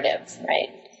narrative, right,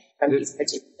 from these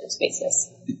particular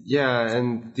spaces. Yeah,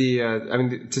 and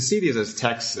to see these as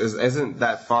texts isn't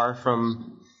that far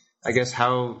from, I guess,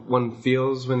 how one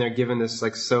feels when they're given this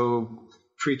like so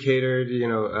pre-catered,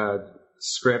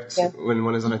 script when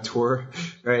one is on a tour,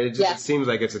 right? It seems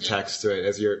like it's a text to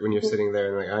it when you're sitting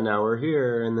there and like, now we're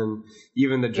here, and then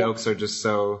even the jokes are just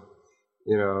so,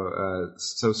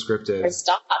 so scripted. They're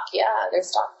stock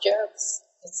jokes.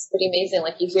 It's pretty amazing.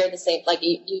 Like you hear the same, like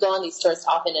you go on these tours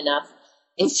often enough,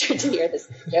 and you start to hear this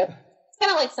joke. It's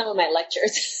kind of like some of my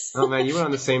lectures. Oh man, you went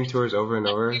on the same tours over and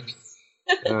over.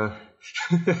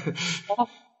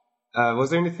 Was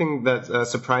there anything that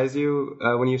surprised you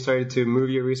when you started to move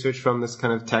your research from this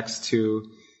kind of text to,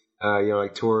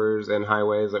 like tours and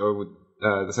highways, or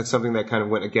it's like something that kind of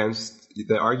went against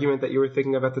the argument that you were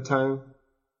thinking of at the time?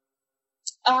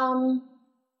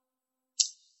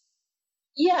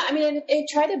 Yeah, I mean, I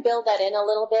try to build that in a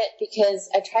little bit, because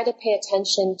I try to pay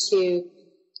attention to,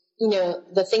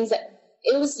 the things that,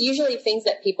 it was usually things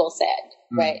that people said,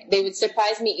 right? They would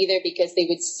surprise me either because they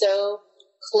would so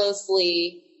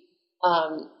closely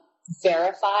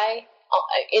verify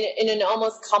in an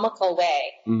almost comical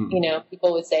way.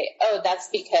 People would say, oh, that's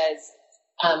because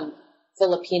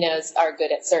Filipinos are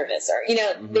good at service, or,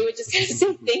 they would just kind of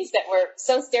say things that were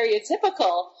so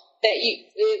stereotypical that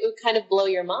it would kind of blow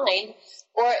your mind,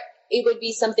 or it would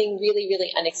be something really,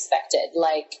 really unexpected,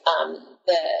 like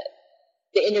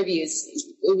the interviews.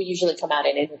 It would usually come out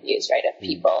in interviews, right, of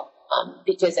people,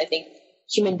 because I think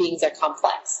human beings are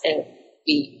complex, and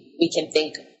we can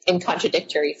think in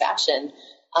contradictory fashion,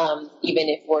 even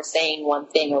if we're saying one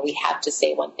thing, or we have to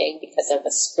say one thing because of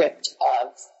a script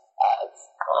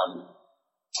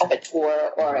of a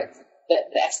tour or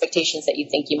the expectations that you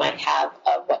think you might have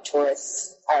of what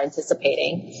tourists are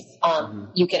anticipating.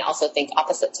 You can also think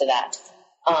opposite to that.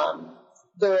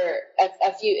 There were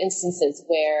a few instances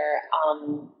where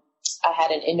I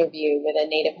had an interview with a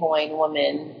Native Hawaiian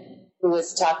woman who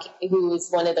was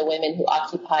one of the women who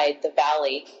occupied the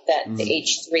valley that the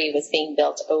H3 was being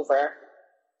built over.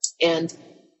 And,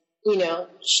 you know,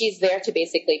 she's there to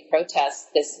basically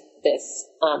protest this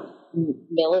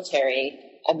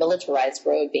militarized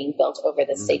road being built over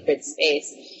the sacred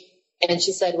space. And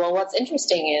she said, well, what's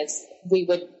interesting is we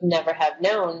would never have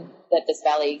known that this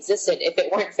valley existed if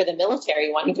it weren't for the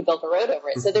military wanting to build a road over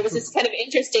it. So there was this kind of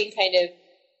interesting kind of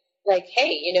like,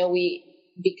 hey, you know,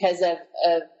 because of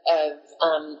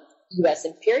U.S.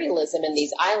 imperialism in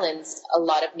these islands, a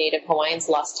lot of Native Hawaiians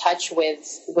lost touch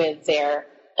with their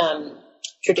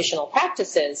traditional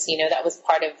practices. You know, that was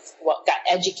part of what got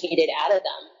educated out of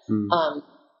them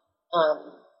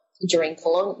during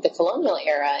the colonial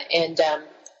era,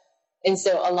 and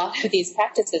so a lot of these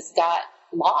practices got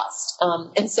lost.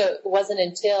 And so it wasn't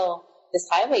until this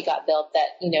highway got built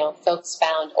that, you know, folks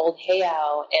found old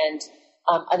heiau and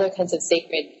other kinds of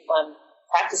sacred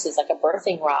practices like a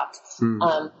birthing rock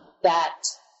that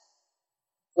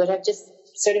would have just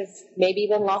sort of maybe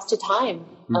been lost to time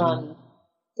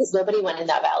because nobody went in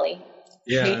that valley.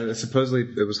 Yeah, supposedly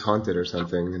it was haunted or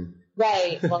something.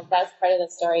 Right. Well, that's part of the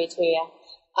story too. Yeah.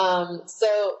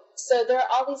 So there are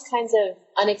all these kinds of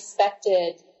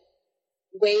unexpected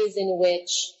ways in which,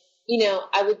 you know,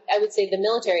 I would say the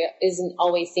military isn't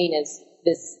always seen as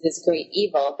this great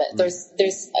evil, but there's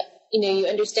you know, you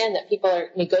understand that people are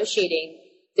negotiating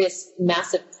this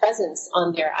massive presence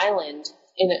on their island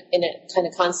in a kind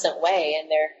of constant way, and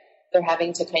they're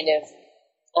having to kind of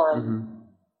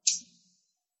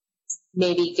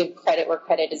maybe give credit where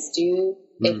credit is due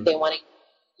if they want to,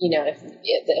 you know,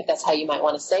 if that's how you might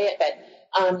want to say it. But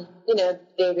you know,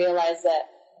 they realize that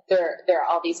there are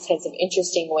all these kinds of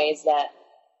interesting ways that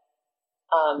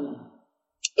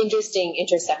interesting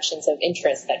intersections of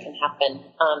interest that can happen.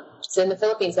 So in the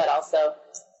Philippines, that also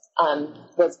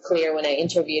was clear when I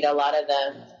interviewed a lot of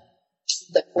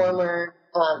the former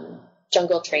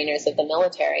jungle trainers of the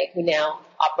military who now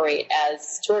operate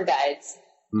as tour guides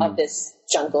of this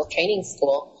jungle training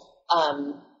school.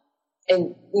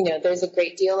 And, you know, there's a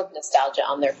great deal of nostalgia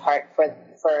on their part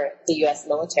for the U.S.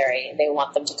 military, and they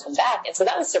want them to come back. And so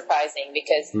that was surprising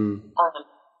because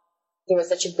there was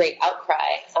such a great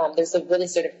outcry. There's a really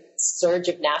sort of surge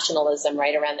of nationalism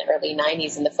right around the early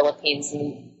 90s in the Philippines,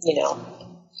 and, you know,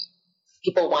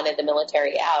 people wanted the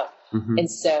military out.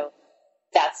 And so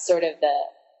that's sort of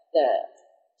the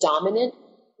dominant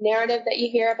narrative that you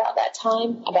hear about that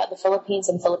time, about the Philippines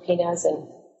and Filipinos and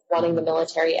wanting the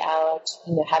military out,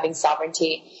 you know, having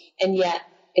sovereignty. And yet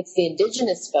it's the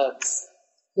indigenous folks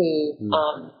who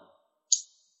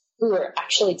were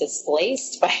actually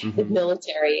displaced by the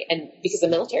military, and because the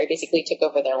military basically took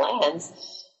over their lands,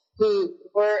 who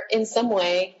were in some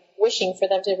way wishing for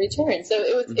them to return. So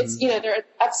it's, you know, there are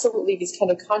absolutely these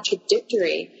kind of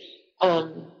contradictory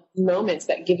moments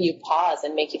that give you pause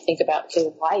and make you think about, okay,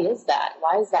 why is that?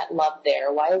 Why is that love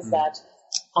there? Why is that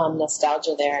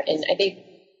nostalgia there? And I think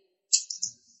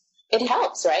it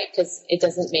helps, right? Because it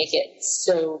doesn't make it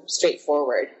so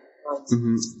straightforward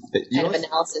kind of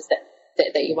analysis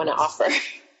that you want to offer.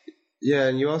 Yeah,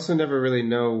 and you also never really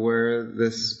know where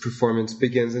this performance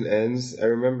begins and ends. I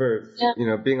remember, you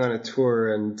know, being on a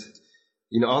tour and,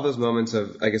 you know, all those moments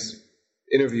of, I guess,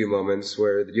 interview moments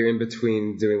where you're in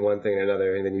between doing one thing and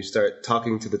another, and then you start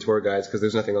talking to the tour guides because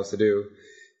there's nothing else to do.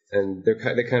 And they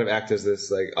kind of act as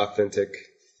this, like, authentic,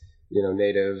 you know,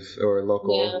 native or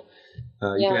local.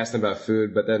 You can ask them about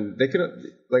food, but then they could,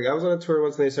 like, I was on a tour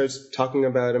once and they started talking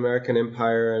about American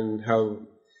Empire and how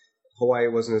Hawaii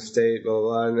wasn't a state, blah,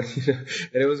 blah, blah. And, you know,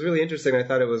 and it was really interesting. I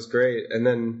thought it was great. And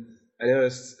then I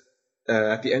noticed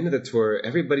at the end of the tour,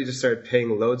 everybody just started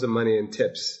paying loads of money in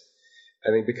tips.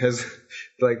 I think because,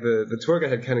 like, the tour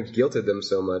guide had kind of guilted them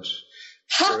so much.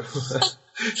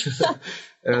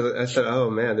 And I thought, oh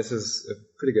man, this is a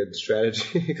pretty good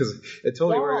strategy because it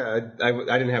totally worked. I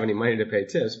didn't have any money to pay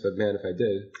tips, but man, if I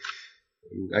did,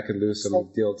 I could lose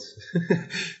some guilt.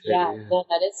 No,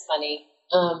 that is funny.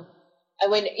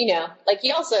 And when, you know, like,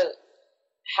 you also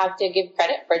have to give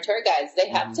credit for tour guides. They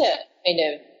have to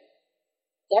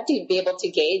they have to be able to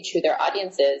gauge who their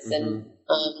audience is, and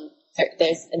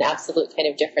there's an absolute kind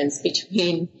of difference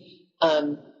between,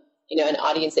 you know, an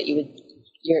audience that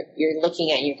you're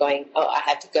looking at and you're going, oh, I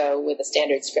have to go with a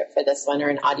standard script for this one, or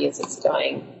an audience that's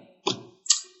going,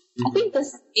 I think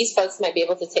these folks might be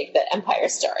able to take the Empire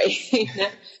story. You know?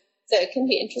 So it can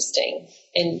be interesting.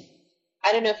 And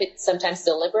I don't know if it's sometimes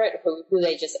deliberate who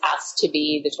they just ask to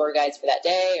be the tour guides for that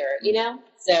day, or, you know,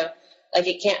 so like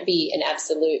it can't be an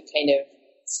absolute kind of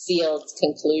sealed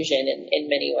conclusion in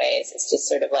many ways. It's just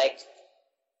sort of like,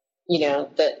 you know,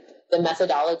 the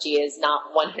methodology is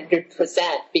not 100%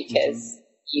 because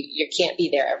you can't be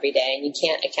there every day and you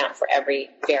can't account for every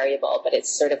variable, but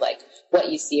it's sort of like what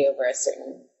you see over a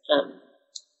certain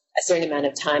amount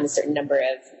of time, a certain number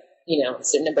of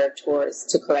tours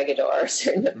to Corregidor,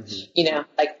 you know,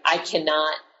 like I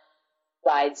cannot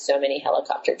ride so many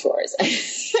helicopter tours. I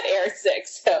get airsick.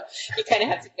 So you kind of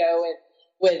have to go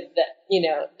with the, you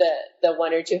know, the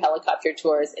one or two helicopter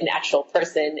tours in actual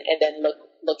person, and then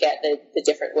look at the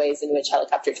different ways in which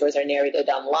helicopter tours are narrated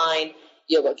online.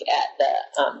 You look at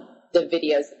the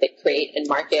videos that they create and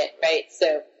market, right?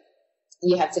 So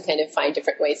you have to kind of find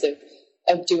different ways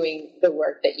of doing the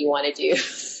work that you want to do.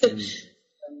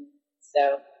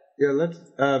 So yeah, let's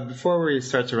before we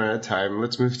start to run out of time,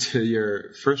 let's move to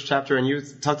your first chapter. And you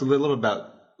talked a little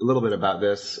bit about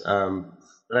this,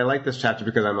 but I like this chapter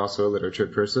because I'm also a literature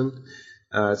person.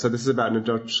 So this is about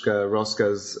Nadochka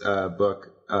Roska's book.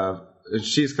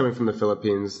 She's coming from the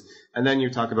Philippines, and then you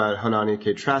talk about Honani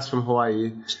K. Trask from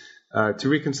Hawaii, to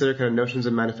reconsider kind of notions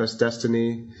of manifest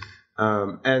destiny,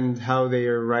 and how they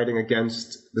are writing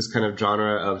against this kind of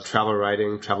genre of travel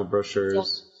writing, travel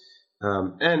brochures. Yeah.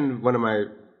 And one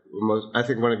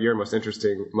of your most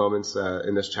interesting moments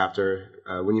in this chapter,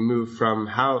 when you move from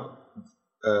how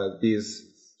these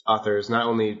authors not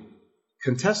only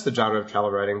contest the genre of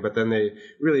travel writing, but then they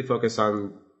really focus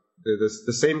on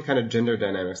the same kind of gender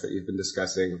dynamics that you've been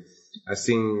discussing,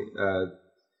 seeing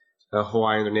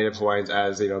Hawaiians or Native Hawaiians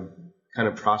as, you know, kind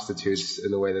of prostitutes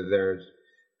in the way that they're,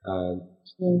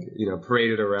 you know,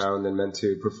 paraded around and meant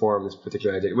to perform this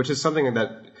particular idea, which is something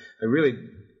that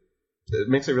it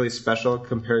makes it really special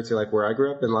compared to like where I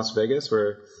grew up in Las Vegas,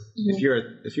 where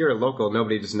if you're a local,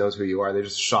 nobody just knows who you are. They're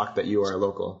just shocked that you are a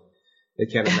local. They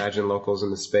can't imagine locals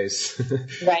in the space.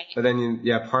 Right. But then,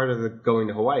 part of going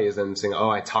to Hawaii is then saying, oh,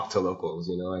 I talked to locals,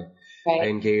 you know, I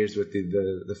engaged with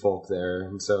the folk there.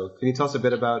 And so can you tell us a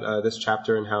bit about this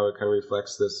chapter and how it kind of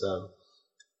reflects this,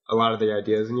 a lot of the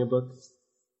ideas in your book?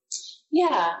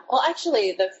 Yeah. Well,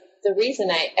 actually, the reason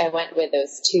I went with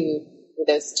those two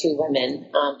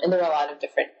women, and there were a lot of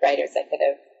different writers I could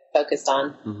have focused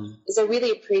on, is I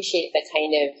really appreciate the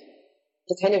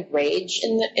kind of rage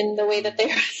in the way that they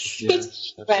write,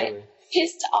 right?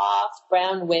 Pissed off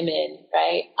brown women,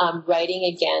 right? Writing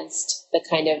against the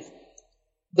kind of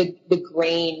the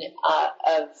grain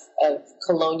of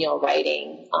colonial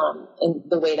writing, and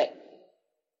the way that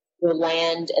the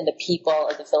land and the people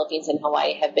of the Philippines and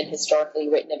Hawaii have been historically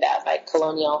written about by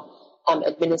colonial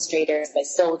administrators, by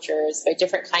soldiers, by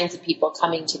different kinds of people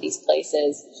coming to these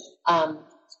places,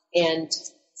 and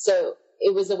so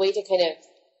it was a way to kind of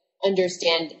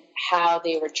understand how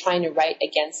they were trying to write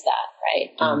against that,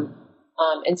 right?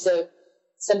 And so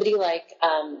somebody like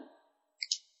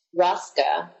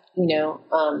Roska, you know,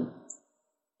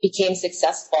 became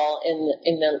successful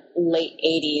in the late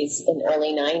 80s and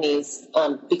early 90s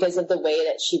because of the way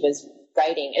that she was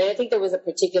writing. And I think there was a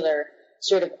particular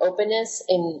sort of openness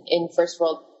in first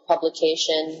world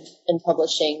publication and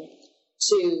publishing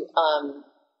to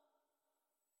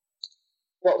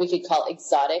what we could call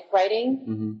exotic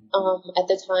writing at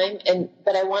the time.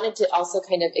 But I wanted to also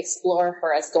kind of explore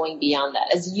her as going beyond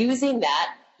that, as using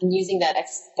that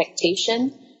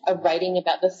expectation of writing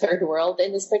about the third world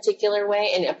in this particular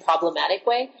way, in a problematic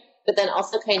way, but then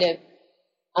also kind of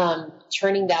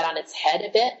turning that on its head a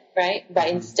bit, right? By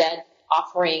instead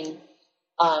offering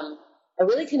a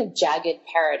really kind of jagged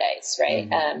paradise, right?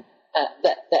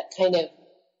 That kind of,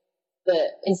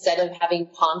 instead of having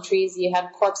palm trees, you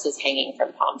have corpses hanging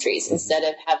from palm trees. Instead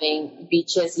of having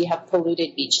beaches, you have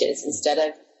polluted beaches. Instead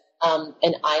of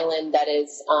an island that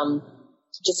is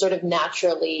just sort of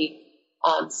naturally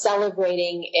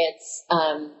celebrating its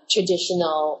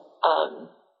traditional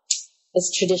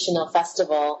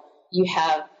festival, you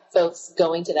have folks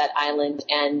going to that island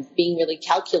and being really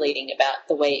calculating about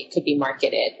the way it could be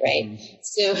marketed, right?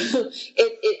 So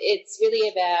it's really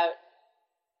about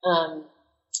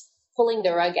pulling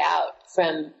the rug out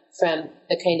from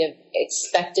the kind of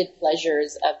expected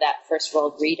pleasures of that first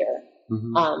world reader.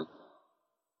 And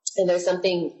there's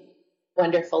something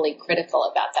wonderfully critical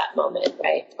about that moment,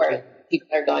 right? Where people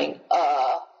are going,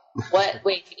 what?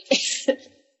 Wait.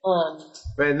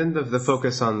 Right, and then the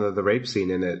focus on the rape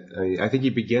scene in it. I think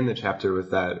you begin the chapter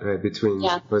with that, right? Between,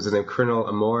 was it Colonel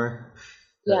Amor,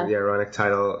 the ironic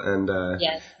title, and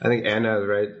I think Anna,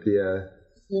 right?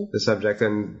 The subject,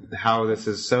 and how this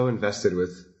is so invested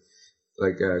with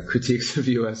like critiques of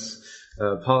U.S.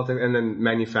 politics, and then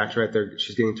manufacture it.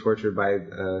 She's getting tortured by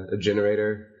a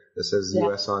generator that says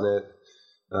U.S. on it.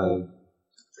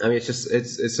 I mean,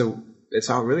 it's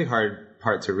a really hard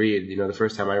part to read. You know, the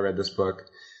first time I read this book,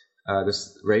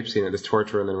 this rape scene, this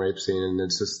torture and then rape scene,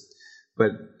 and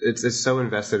but it's so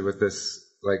invested with this,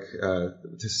 like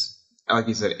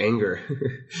you said, anger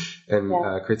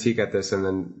and critique at this,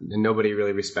 and nobody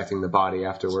really respecting the body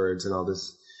afterwards and all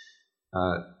this.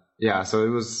 So it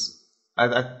was.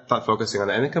 I thought focusing on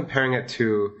that and then comparing it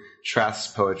to Trask's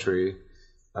poetry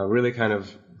really kind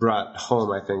of brought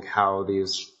home, I think, how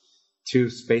these two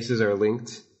spaces are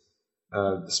linked,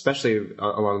 especially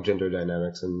along gender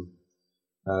dynamics, and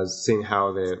seeing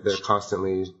how they're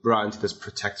constantly brought into this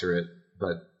protectorate,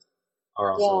 but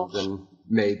are also then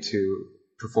made to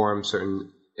perform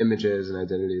certain images and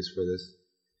identities for this.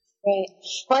 Right.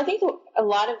 Well, I think a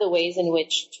lot of the ways in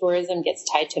which tourism gets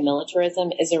tied to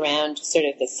militarism is around sort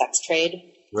of the sex trade.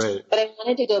 Right. But I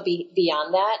wanted to go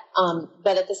beyond that.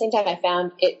 But at the same time, I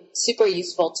found it super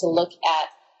useful to look at,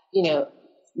 you know,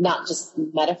 not just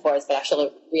metaphors, but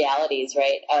actual realities,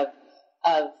 right,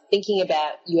 of thinking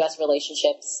about U.S.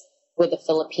 relationships with the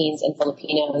Philippines and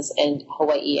Filipinos and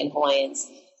Hawaii and Hawaiians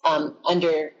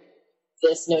under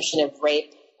this notion of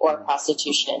rape or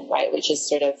prostitution, right, which is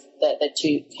sort of the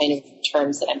two kind of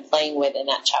terms that I'm playing with in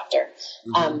that chapter.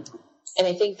 And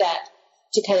I think that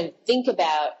to kind of think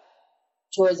about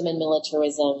tourism and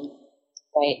militarism,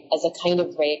 right, as a kind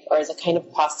of rape or as a kind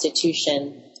of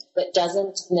prostitution that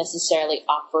doesn't necessarily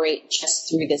operate just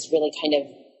through this really kind of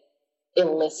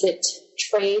illicit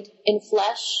trade in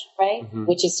flesh, right,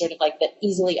 which is sort of like the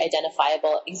easily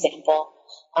identifiable example.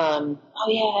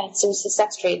 So it's the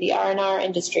sex trade, the R&R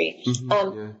industry.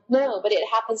 No, but it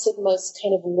happens in the most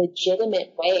kind of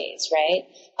legitimate ways, right?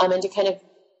 And to kind of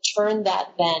turn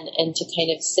that then and to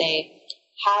kind of say,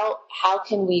 how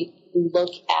can we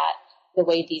look at the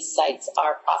way these sites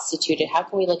are prostituted? How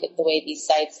can we look at the way these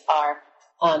sites are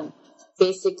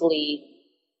basically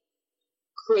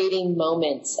creating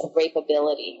moments of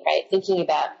rapeability, right? Thinking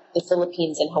about the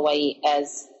Philippines and Hawaii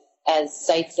as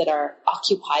sites that are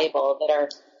occupiable, that are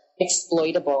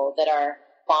exploitable, that are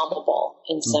bombable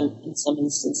in some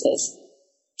instances.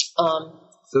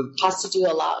 Has to do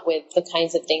a lot with the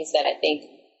kinds of things that I think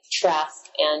Trask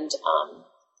and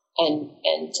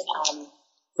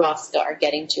Roska are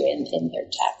getting to in their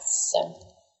texts.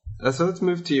 So let's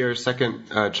move to your second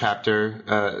chapter,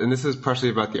 and this is partially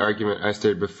about the argument I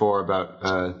stated before about,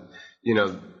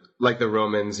 like the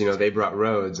Romans, they brought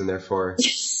roads, and therefore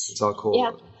it's all cool.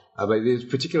 Yeah. But it's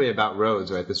particularly about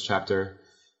roads, right, this chapter.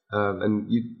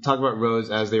 And you talk about roads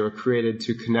as they were created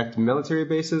to connect military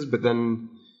bases, but then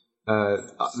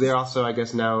they're also, I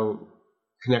guess, now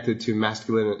connected to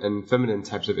masculine and feminine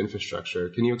types of infrastructure.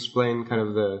 Can you explain kind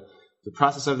of the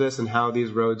process of this and how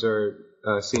these roads are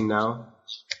seen now?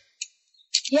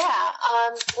 Yeah.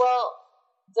 Well,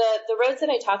 the roads that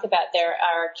I talk about there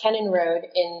are Kenan Road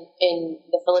in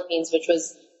the Philippines, which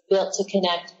was built to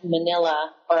connect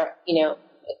Manila, or,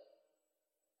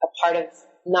 a part of,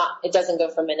 it doesn't go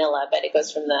from Manila, but it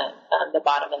goes from the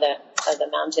bottom of the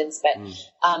mountains. But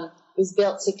it was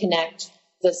built to connect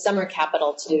the summer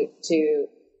capital to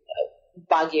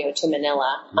Baguio, to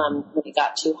Manila, when it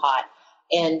got too hot.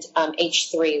 And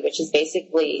H3, which is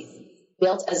basically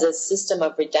built as a system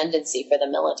of redundancy for the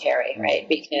military, right?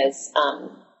 Because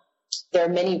there are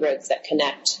many roads that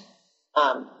connect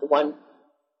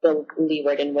the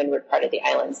leeward and windward part of the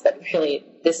islands, but really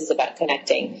this is about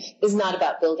connecting. This is not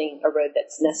about building a road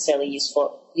that's necessarily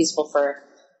useful for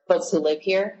folks who live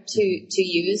here to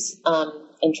use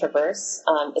and traverse.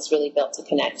 It's really built to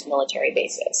connect military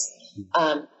bases.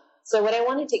 So what I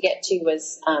wanted to get to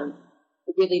was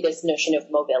really this notion of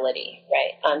mobility,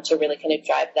 right? To really kind of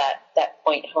drive that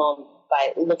point home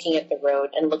by looking at the road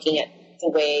and looking at the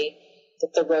way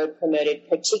that the road promoted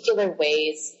particular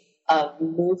ways of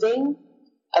moving,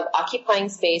 of occupying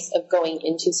space, of going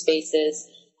into spaces,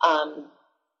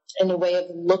 and a way of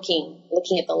looking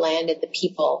at the land and the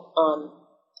people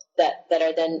that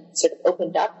are then sort of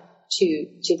opened up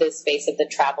to the space of the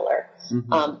traveler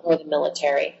or the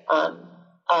military.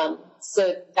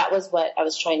 So that was what I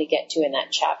was trying to get to in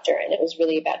that chapter, and it was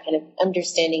really about kind of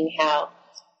understanding how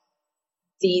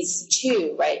these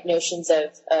two, right, notions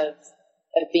of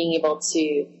being able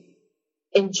to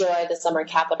enjoy the summer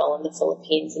capital in the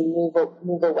Philippines and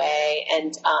move away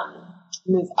and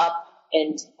move up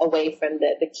and away from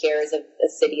the cares of the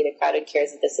city, the crowded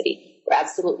cares of the city, were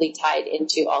absolutely tied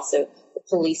into also the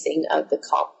policing of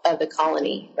the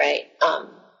colony, right?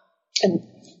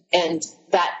 And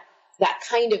that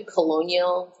kind of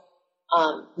colonial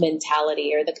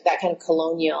mentality, or that kind of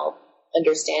colonial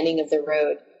understanding of the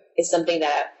road, is something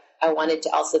that I wanted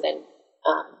to also then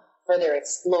further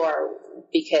explore,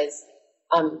 because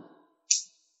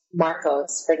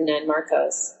Ferdinand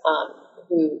Marcos,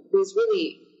 who's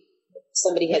really,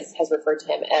 somebody has referred to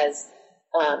him as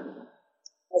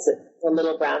the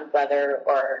little brown brother,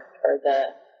 or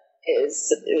it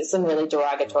was some really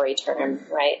derogatory term,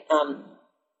 right?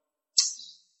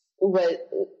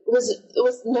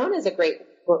 Was known as a great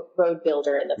road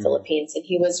builder in the Philippines, and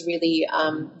he was really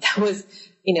that was,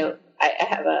 I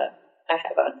have a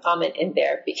comment in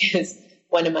there, because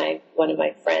one of my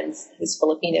friends who's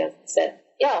Filipino said,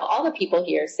 yeah, all the people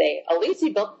here say, at least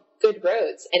he built good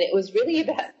roads. And it was really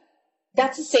about,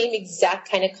 that's the same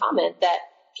exact kind of comment that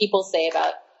people say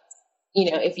about,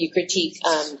 if you critique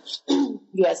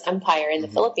U.S. empire in the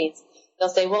Philippines, they'll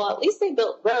say, well, at least they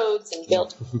built roads and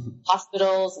built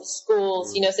hospitals and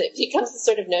schools, so it becomes this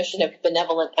sort of notion of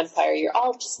benevolent empire. You're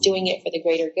all just doing it for the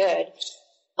greater good.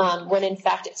 When in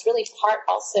fact it's really part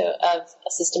also of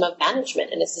a system of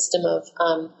management and a system of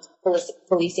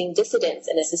policing dissidents,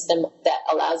 and a system that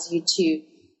allows you to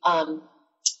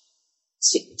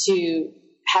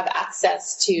have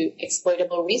access to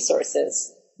exploitable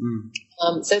resources.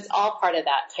 So it's all part of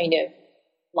that kind of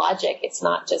logic. It's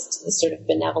not just a sort of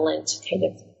benevolent kind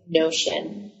of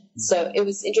notion. So it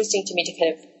was interesting to me to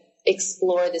kind of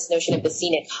explore this notion of the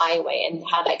scenic highway and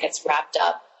how that gets wrapped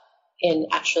up in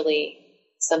actually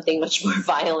something much more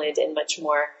violent and much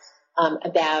more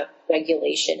about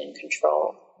regulation and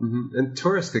control. And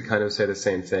tourists could kind of say the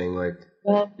same thing, like,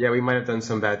 yeah, we might have done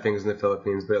some bad things in the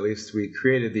Philippines, but at least we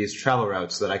created these travel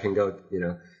routes so that I can go,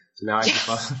 so now I can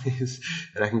follow these,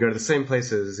 and I can go to the same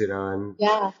places, and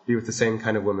be with the same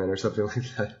kind of women or something like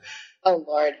that. Oh,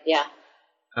 Lord, yeah.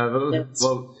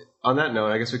 Well, on that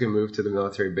note, I guess we can move to the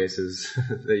military bases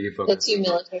that you focus on. The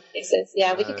 2 military bases.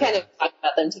 Yeah, we could kind of talk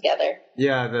about them together.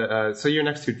 Yeah, so your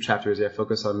next 2 chapters,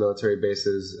 focus on military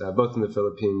bases, both in the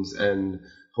Philippines and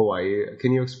Hawaii.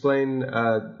 Can you explain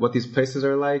what these places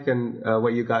are like and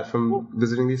what you got from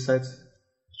visiting these sites?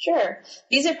 Sure.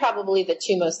 These are probably the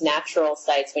 2 most natural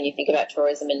sites when you think about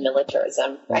tourism and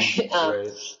militarism, right?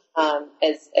 As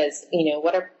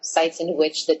what are sites in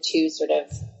which the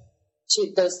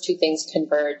those two things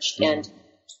converge? And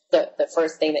the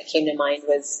first thing that came to mind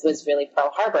was really Pearl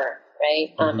Harbor,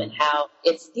 right? And how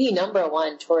it's the number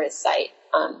 1 tourist site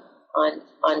on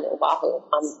Oahu,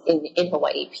 in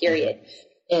Hawaii, period.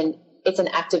 And it's an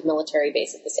active military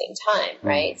base at the same time,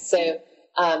 right? So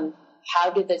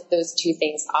how do those 2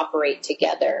 things operate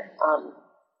together?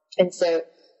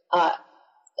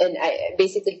 And I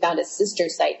basically found a sister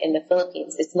site in the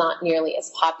Philippines. It's not nearly as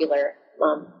popular,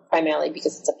 primarily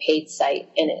because it's a paid site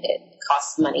and it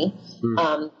costs money,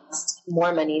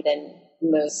 more money than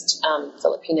most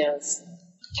Filipinos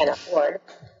can afford.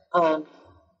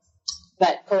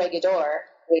 But Corregidor,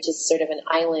 which is sort of an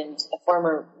island, a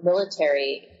former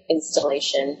military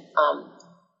installation,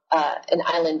 an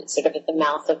island sort of at the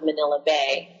mouth of Manila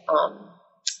Bay,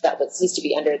 that used to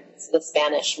be under the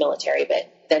Spanish military, but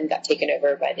then got taken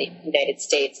over by the United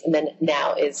States, and then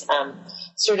now is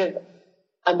sort of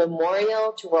a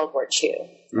memorial to World War II,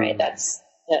 right? That's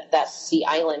the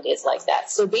island is like that.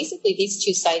 So basically these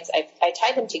 2 sites, I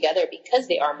tie them together because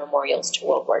they are memorials to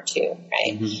World War II,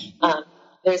 right?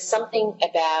 There's something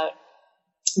about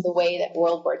the way that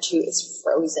World War II is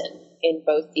frozen in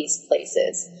both these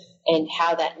places, and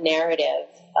how that narrative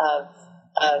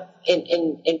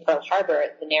in Pearl Harbor,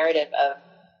 the narrative of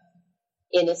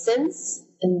innocence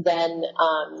and then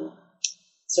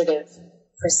sort of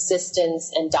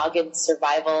persistence and dogged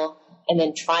survival and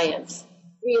then triumph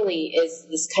really is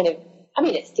this kind of,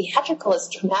 it's theatrical, it's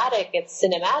dramatic, it's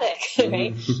cinematic,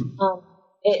 right?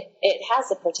 It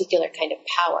has a particular kind of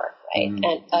power, right?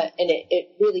 And it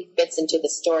really fits into the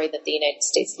story that the United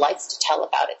States likes to tell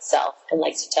about itself, and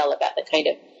likes to tell about the kind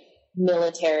of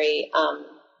military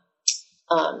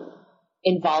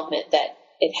involvement that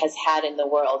it has had in the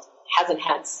world, hasn't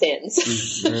had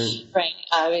since, right?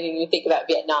 You think about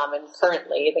Vietnam and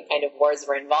currently the kind of wars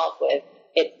we're involved with,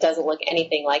 it doesn't look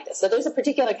anything like this. So there's a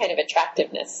particular kind of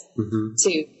attractiveness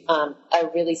to a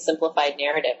really simplified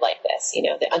narrative like this.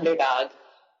 The underdog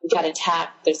got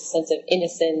attacked. There's a sense of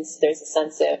innocence. There's a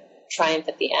sense of triumph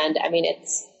at the end.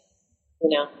 It's,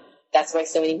 that's why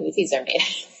so many movies are made.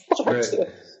 Right.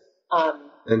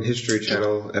 And History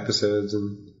Channel episodes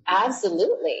and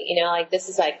absolutely, this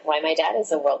is like why my dad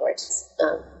is a World War II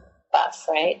buff,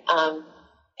 right?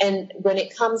 And when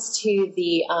it comes to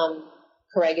the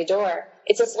Corregidor,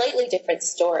 it's a slightly different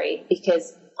story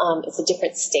because it's a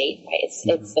different state, right? It's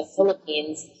the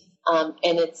Philippines,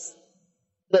 and it's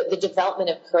the development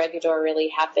of Corregidor really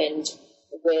happened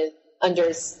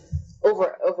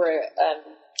over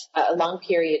a long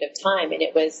period of time. And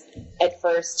it was at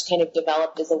first kind of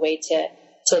developed as a way to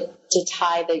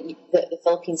tie the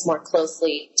Philippines more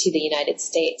closely to the United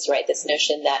States, right? This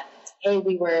notion that, hey,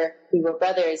 we were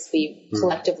brothers, we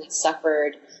collectively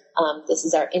suffered. This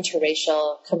is our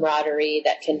interracial camaraderie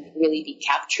that can really be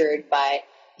captured by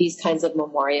these kinds of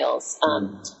memorials.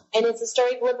 And it's a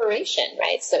story of liberation,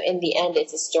 right? So in the end,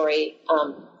 it's a story.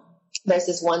 There's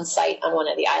this one site on one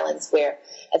of the islands where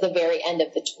at the very end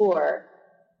of the tour,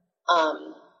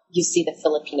 you see the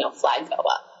Filipino flag go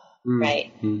up,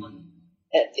 right?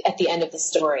 At the end of the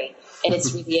story. And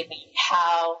it's really about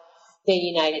how the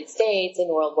United States in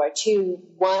World War II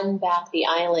won back the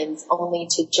islands only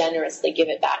to generously give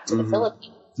it back to the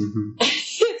Philippines.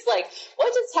 It's like,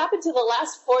 what just happened to the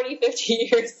last 40, 50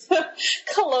 years of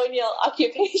colonial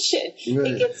occupation?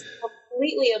 It gets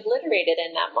completely obliterated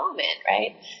in that moment,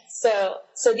 right?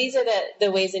 So these are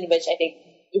the ways in which I think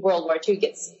World War II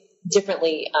gets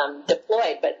differently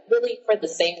deployed, but really for the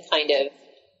same kind of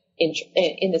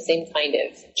in the same kind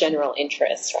of general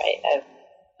interest, right?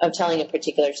 Of telling a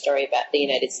particular story about the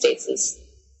United States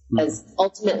as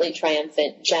ultimately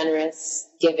triumphant, generous,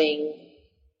 giving,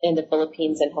 and the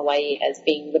Philippines and Hawaii as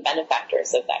being the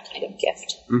benefactors of that kind of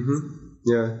gift.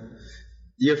 Yeah.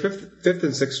 Your fifth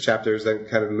and sixth chapters then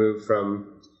kind of move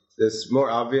from this more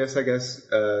obvious, I guess,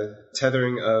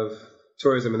 tethering of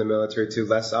tourism in the military to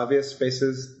less obvious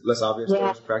spaces, less obvious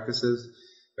tourist practices.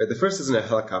 Right. The first is in a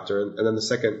helicopter, and then the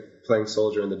second playing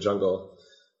soldier in the jungle.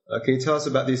 Can you tell us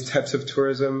about these types of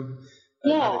tourism,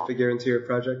 how they figure into your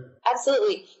project?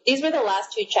 Absolutely. These were the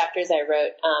last two chapters I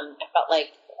wrote. I felt like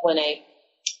when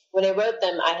I wrote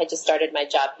them, I had just started my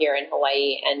job here in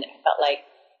Hawaii, and I felt like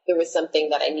there was something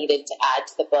that I needed to add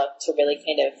to the book to really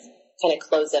kind of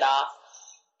close it off.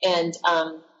 And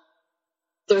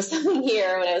there was something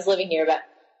here when I was living here about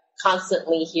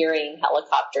constantly hearing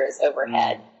helicopters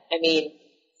overhead. I mean,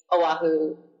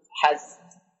 Oahu has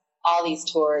all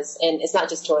these tours, and it's not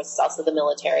just tourists, it's also the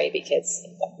military, because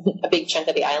a big chunk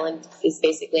of the island is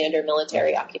basically under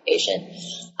military occupation.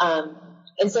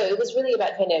 And so it was really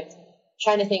about kind of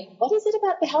trying to think, what is it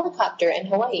about the helicopter in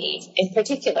Hawaii in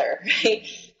particular, right?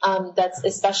 That's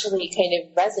especially kind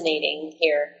of resonating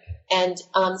here. And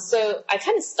so I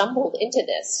kind of stumbled into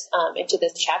this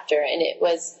chapter, and it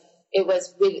was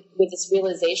with this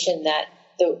realization that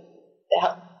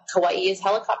Hawaii is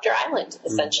Helicopter Island,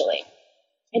 essentially.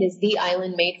 It is the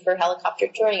island made for helicopter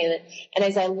touring. And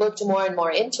as I looked more and more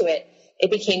into it,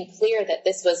 it became clear that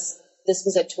this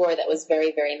was a tour that was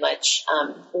very, very much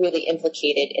really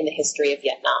implicated in the history of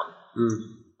Vietnam.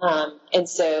 And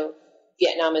so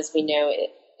Vietnam, as we know,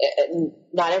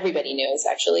 not everybody knows,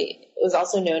 actually, it was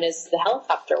also known as the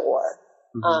Helicopter War.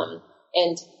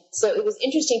 And so it was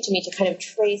interesting to me to kind of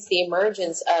trace the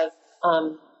emergence of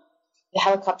the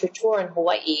helicopter tour in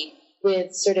Hawaii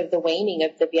with sort of the waning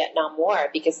of the Vietnam War,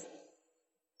 because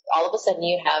all of a sudden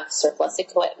you have surplus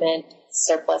equipment,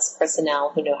 surplus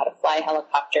personnel who know how to fly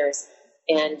helicopters,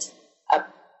 and a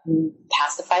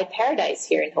pacified paradise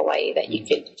here in Hawaii that you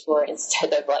could tour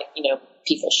instead of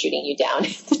people shooting you down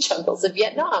in the jungles of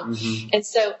Vietnam. And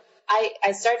so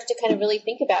I started to kind of really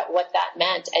think about what that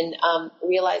meant, and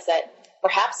realize that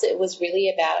perhaps it was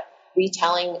really about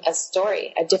retelling a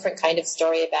story, a different kind of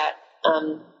story about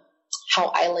how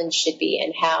islands should be,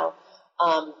 and how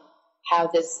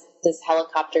this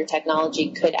helicopter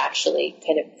technology could actually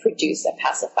kind of produce a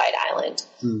pacified island.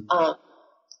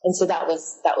 And so that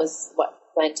was what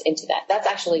went into that. That's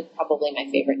actually probably my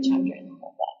favorite chapter in the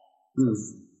whole book.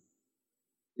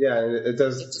 Yeah, and it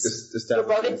does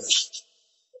establish.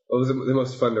 It was the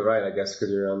most fun to write, I guess,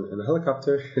 because you're in a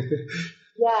helicopter.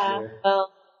 Yeah. Well,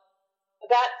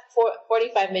 about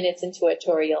 45 minutes into a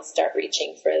tour, you'll start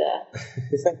reaching for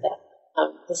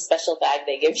the special bag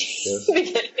they give you at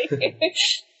the beginning.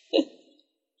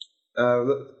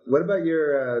 What about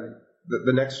your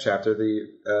the next chapter, the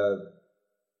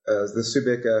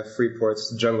Subic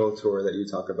Freeport's jungle tour that you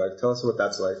talk about? Tell us what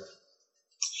that's like.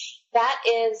 That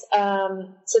is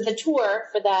so the tour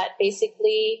for that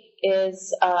basically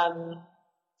is. Do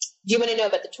you want to know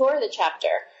about the tour or the chapter?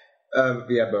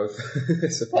 Yeah, both.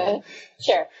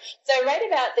 Sure. So I write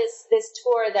about this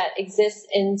tour that exists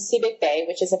in Subic Bay,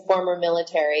 which is a former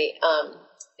military.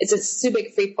 It's a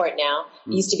Subic Freeport now.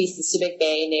 It used to be the Subic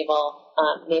Bay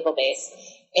naval base,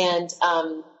 and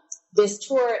this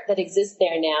tour that exists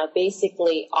there now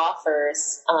basically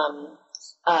offers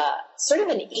sort of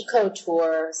an eco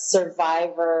tour,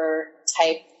 survivor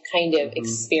type kind of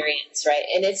experience, right?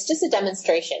 And it's just a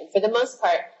demonstration. For the most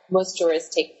part, most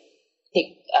tourists take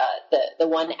the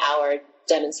 1 hour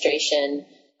demonstration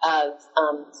of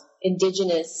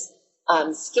indigenous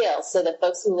skill. So the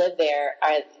folks who live there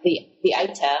are the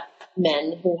Aita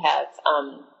men who have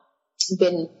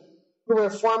who were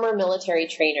former military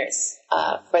trainers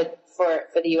for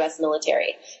the U.S.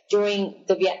 military during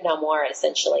the Vietnam War.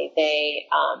 Essentially, they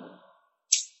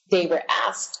were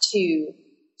asked to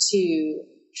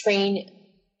train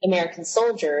American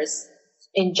soldiers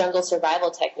in jungle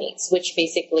survival techniques, which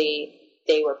basically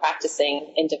they were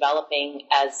practicing and developing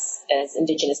as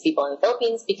indigenous people in the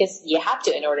Philippines, because you have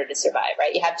to in order to survive,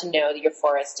 right? You have to know your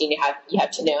forest, and you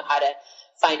have to know how to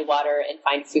find water and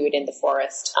find food in the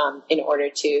forest in order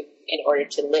to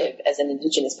live as an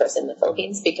indigenous person in the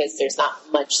Philippines, because there's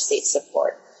not much state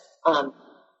support.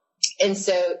 And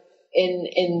so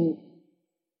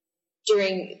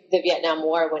during the Vietnam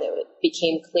War, when it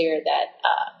became clear that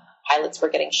pilots were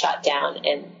getting shot down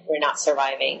and were not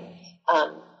surviving,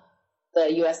 the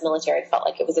U.S. military felt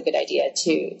like it was a good idea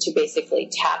to basically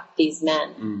tap these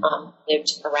men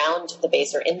lived around the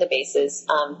base or in the bases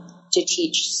to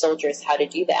teach soldiers how to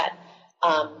do that.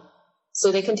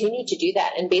 So they continued to do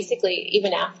that, and basically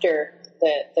even after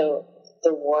the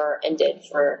war ended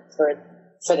for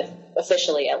the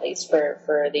officially, at least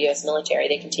for the U.S. military,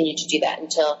 they continued to do that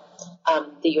until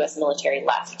the U.S. military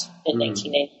left in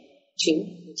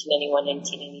 1991,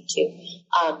 1992.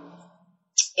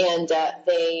 And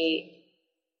they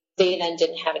then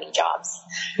didn't have any jobs,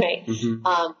 right? Mm-hmm.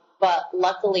 But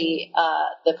luckily,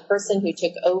 the person who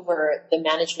took over the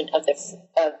management of the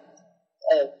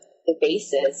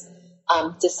bases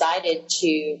decided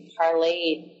to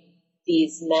parlay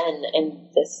these men and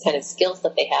this kind of skills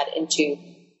that they had into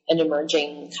an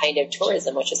emerging kind of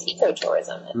tourism, which is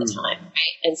ecotourism at the time,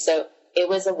 right? And so it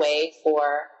was a way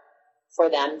for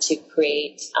them to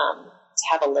create, to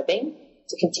have a living,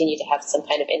 to continue to have some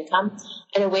kind of income,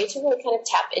 and a way to really kind of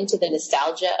tap into the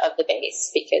nostalgia of the base.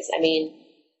 Because, I mean,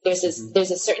 there's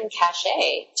a certain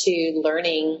cachet to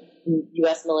learning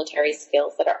U.S. military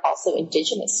skills that are also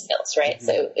indigenous skills, right? Mm-hmm.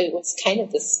 So it was kind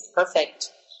of this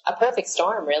a perfect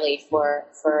storm, really, for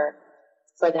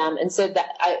them. And so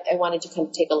that I wanted to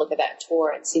come take a look at that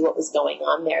tour and see what was going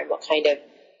on there, and what kind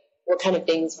of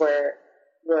things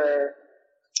were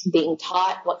being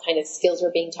taught, what kind of skills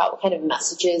were being taught, what kind of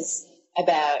messages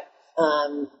about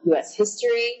U.S.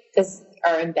 history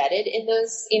are embedded in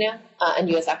those, and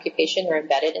U.S. occupation are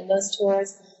embedded in those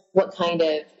tours. What kind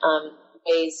of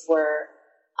ways were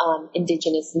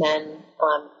indigenous men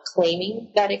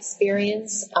claiming that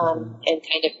experience and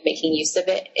kind of making use of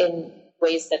it in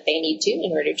ways that they need to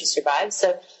in order to survive.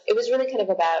 So it was really kind of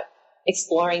about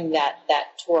exploring that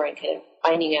tour and kind of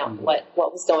finding out what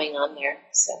was going on there.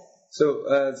 So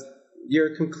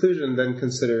your conclusion then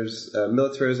considers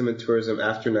militarism and tourism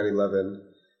after 9/11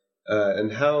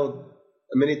 and how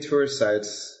many tourist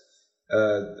sites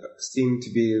seem to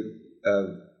be,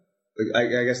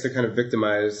 I guess they're kind of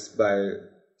victimized by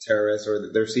terrorists,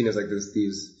 or they're seen as like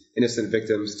these innocent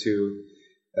victims to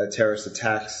terrorist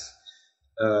attacks,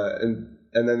 and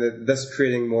then thus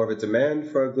creating more of a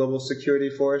demand for a global security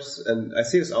force. And I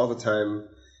see this all the time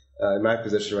in my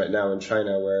position right now in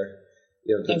China, where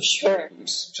I'm sure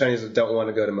Chinese don't want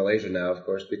to go to Malaysia now, of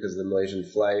course, because of the Malaysian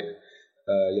flight.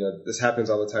 This happens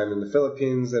all the time in the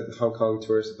Philippines. At the Hong Kong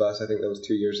tourist bus, I think that was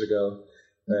 2 years ago,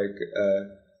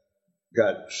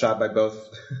 got shot by both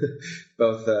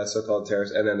so-called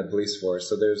terrorists and then the police force.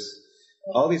 So there's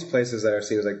all these places that are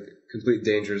seen as like complete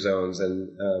danger zones, and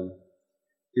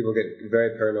people get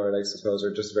very paranoid, I suppose,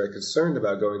 or just very concerned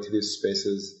about going to these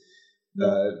spaces,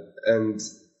 and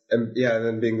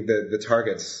then being the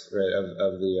targets, right,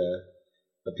 of the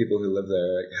people who live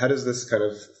there. How does this kind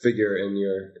of figure in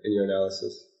your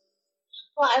analysis?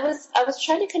 Well, I was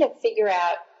trying to kind of figure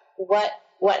out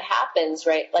what happens,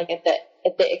 right, like at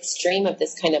the extreme of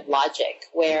this kind of logic,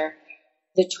 where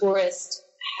the tourist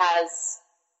has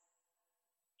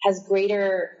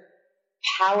greater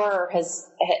power, or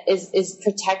is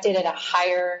protected at a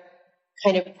higher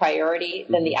kind of priority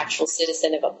than the actual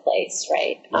citizen of a place,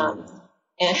 right?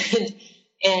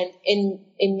 And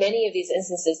in many of these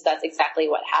instances, that's exactly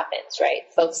what happens, right?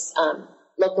 Folks,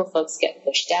 local folks get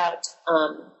pushed out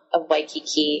of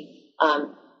Waikiki,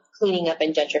 cleaning up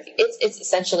and gentrification. It's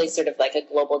essentially sort of like a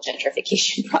global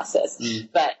gentrification process,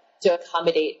 but to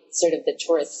accommodate sort of the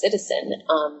tourist citizen.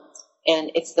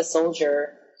 And it's the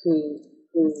soldier who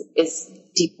is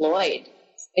deployed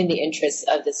in the interest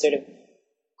of this sort of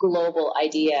global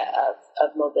idea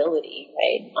of mobility,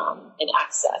 right, and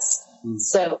access.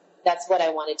 So that's what I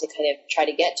wanted to kind of try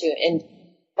to get to. And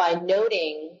by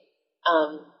noting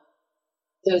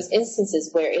those instances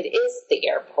where it is the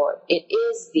airport, it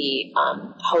is the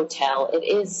hotel, it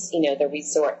is, the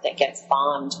resort that gets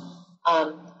bombed,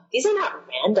 these are not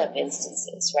random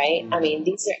instances, right? I mean,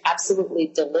 these are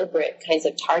absolutely deliberate kinds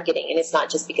of targeting, and it's not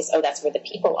just because, oh, that's where the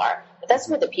people are, but that's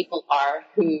where the people are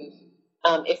who,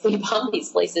 if we bomb these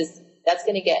places, that's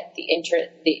going to get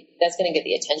that's going to get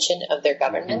the attention of their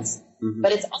governments. Mm-hmm.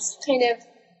 But it's also kind of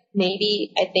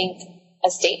maybe, I think, a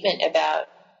statement about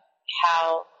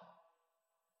how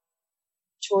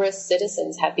tourist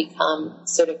citizens have become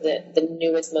sort of the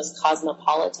newest, most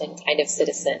cosmopolitan kind of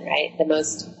citizen, right?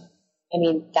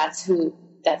 That's who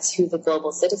the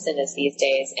global citizen is these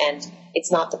days. And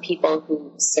it's not the people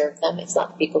who serve them. It's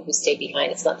not the people who stay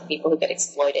behind. It's not the people who get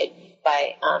exploited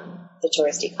by the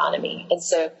tourist economy. And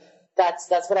so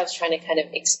that's what I was trying to kind of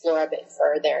explore a bit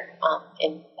further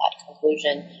in that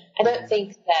conclusion. I don't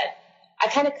think that I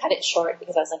kind of cut it short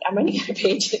because I was like, I'm running out of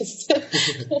pages.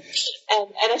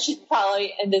 and I should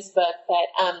probably end this book, but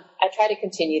I try to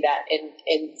continue that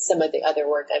in some of the other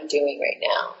work I'm doing right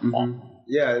now. Mm-hmm.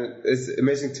 Yeah, it's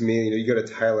amazing to me. You go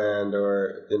to Thailand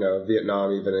or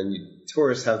Vietnam even, and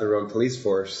tourists have their own police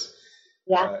force.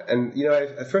 Yeah. I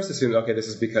at first assumed, okay, this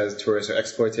is because tourists are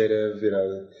exploitative.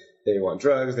 They want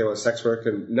drugs, they want sex work,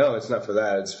 and no, it's not for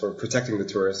that. It's for protecting the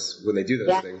tourists when they do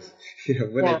those things.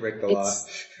 When they break the law.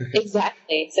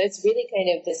 Exactly. So it's really kind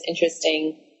of this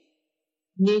interesting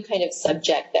new kind of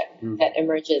subject that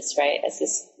emerges, right, as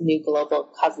this new global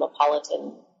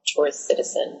cosmopolitan tourist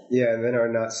citizen. Yeah, and then are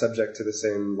not subject to the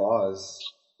same laws.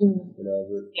 Mm-hmm.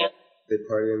 They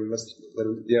party and this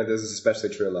is especially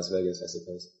true in Las Vegas, I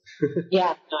suppose.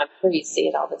 Yeah, no, I'm sure you see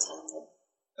it all the time.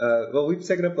 Well, we've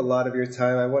taken up a lot of your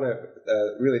time. I want to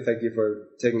really thank you for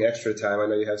taking extra time. I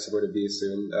know you have somewhere to be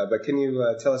soon, but can you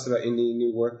tell us about any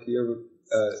new work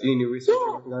any new research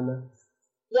you're working on now?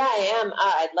 Yeah, I am.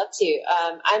 I'd love to.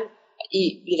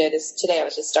 Today I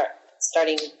was just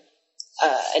starting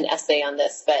an essay on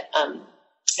this, but I'm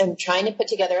trying to put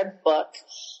together a book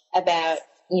about,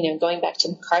 going back to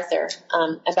MacArthur,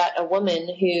 about a woman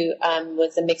who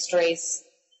was a mixed race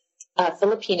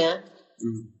Filipina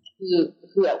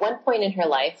who at one point in her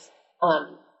life,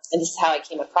 and this is how I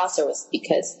came across her, was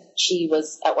because she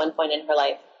was at one point in her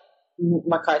life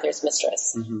MacArthur's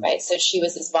mistress, right? So she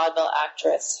was this vaudeville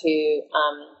actress who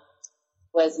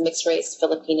was mixed race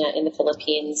Filipina in the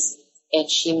Philippines, and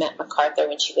she met MacArthur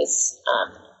when she was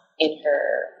in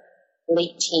her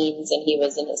late teens, and he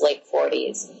was in his late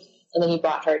 40s. And then he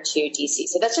brought her to DC.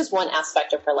 So that's just one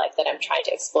aspect of her life that I'm trying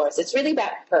to explore. So it's really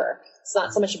about her. It's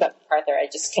not so much about MacArthur. I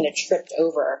just kind of tripped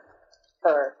over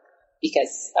her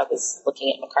because I was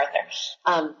looking at MacArthur.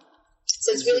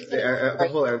 So it's really the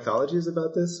whole anthology is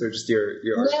about this, or just your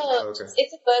art? No, oh, okay.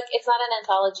 It's a book. It's not an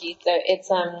anthology. So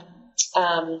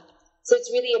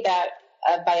it's really about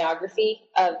a biography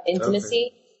of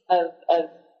intimacy, of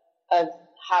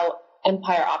how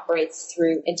empire operates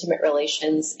through intimate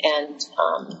relations, and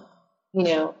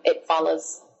it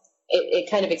follows. It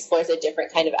kind of explores a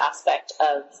different kind of aspect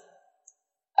of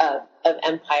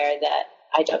empire that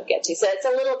I don't get to. So it's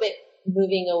a little bit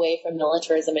moving away from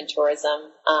militarism and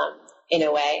tourism in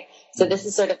a way. So this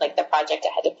is sort of like the project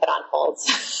I had to put on hold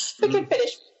so I can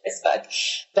finish this book.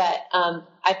 But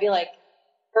I feel like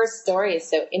her story is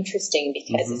so interesting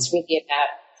because it's really about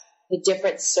the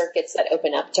different circuits that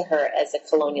open up to her as a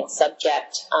colonial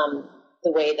subject,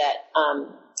 the way that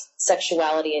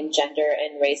sexuality and gender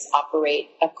and race operate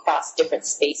across different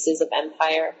spaces of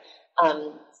empire,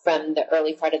 from the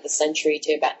early part of the century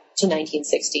to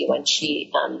 1960 when she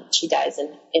dies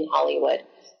in Hollywood.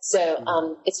 So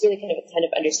it's really kind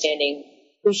of understanding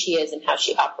who she is and how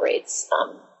she operates,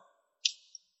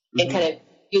 and kind of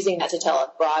using that to tell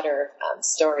a broader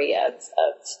story of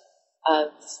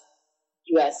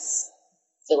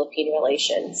U.S.-Philippine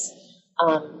relations.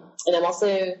 And I'm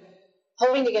also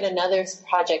hoping to get another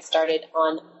project started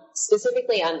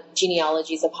specifically on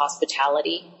genealogies of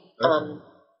hospitality,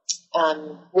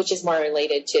 which is more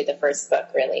related to the first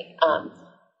book, really.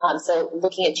 So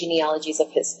looking at genealogies of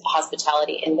his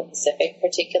hospitality in the Pacific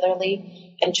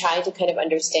particularly, and trying to kind of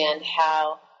understand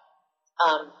how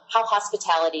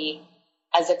hospitality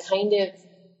as a kind of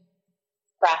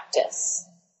practice,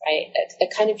 right, a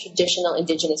kind of traditional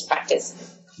indigenous practice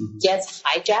gets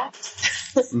hijacked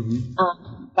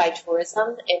by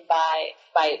tourism and by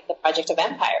the project of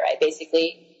empire, right?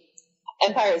 Basically,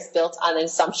 empire is built on an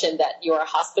assumption that you are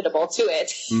hospitable to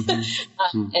it.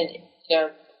 And,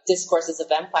 discourses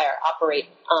of empire operate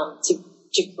to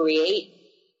create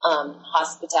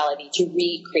hospitality, to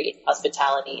recreate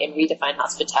hospitality and redefine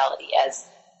hospitality as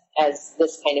as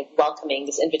this kind of welcoming,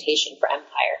 this invitation for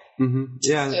empire. Mm-hmm.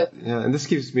 Yeah, and this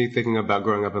keeps me thinking about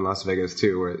growing up in Las Vegas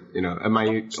too, where, you know, at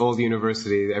my old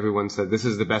university, everyone said this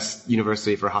is the best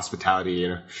university for hospitality, you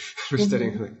know, for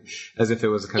studying, like, as if it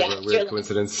was kind of a weird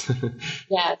coincidence.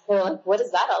 Yeah, so like, what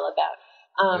is that all about?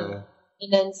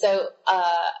 And then so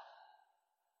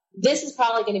this is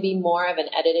probably going to be more of an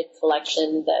edited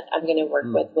collection that I'm going to work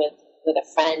with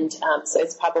a friend. So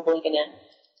it's probably going to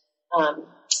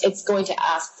it's going to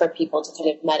ask for people to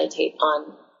kind of meditate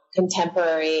on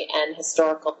contemporary and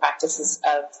historical practices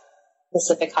of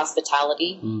Pacific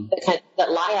hospitality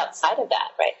that lie outside of that,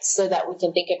 right? So that we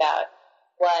can think about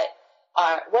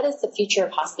what is the future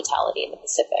of hospitality in the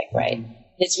Pacific, right?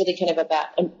 It's really kind of about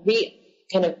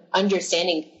kind of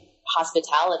understanding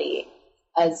hospitality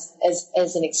as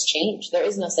an exchange. There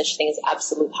is no such thing as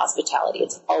absolute hospitality.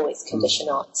 It's always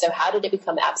conditional. So how did it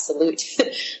become absolute?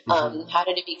 How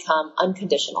did it become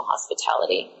unconditional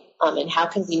hospitality? And how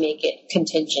can we make it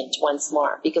contingent once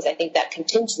more? Because I think that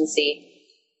contingency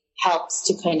helps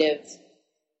to kind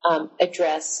of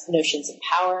address notions of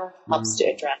power, helps to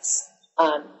address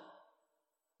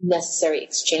necessary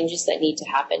exchanges that need to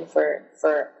happen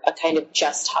for a kind of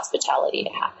just hospitality to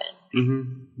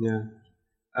happen. Yeah.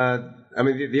 I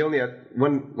mean, the only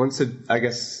one, I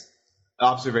guess,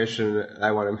 observation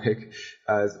I want to make,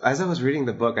 as I was reading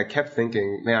the book, I kept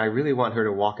thinking, man, I really want her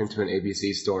to walk into an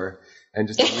ABC store and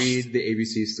just read the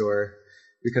ABC store,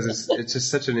 because it's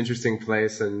just such an interesting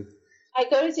place. And I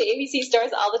go to ABC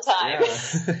stores all the time.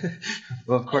 Yeah.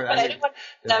 Well, of course. But I don't want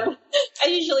them. I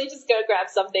usually just go grab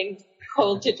something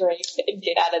cold to drink and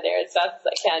get out of there as fast as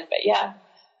I can. But yeah,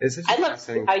 I'd love to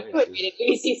see how you would read an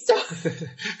ABC store.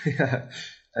 Yeah,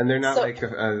 and they're not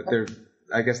they're,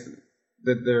 I guess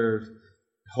that they're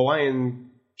Hawaiian.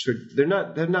 They're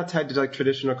not tied to like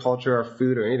traditional culture or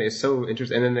food or anything. It's so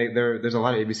interesting. And then there's a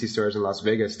lot of ABC stores in Las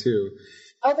Vegas too.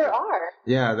 Oh, there are.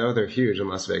 Yeah, they're huge in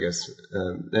Las Vegas,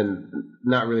 and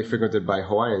not really frequented by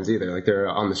Hawaiians either. Like they're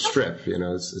on the Strip, you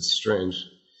know. It's strange.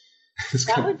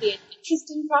 That would be an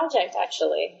interesting project,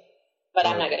 actually, but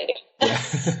I'm not going to do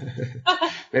it. Yeah.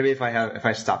 Maybe if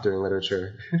I stop doing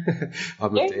literature, I'll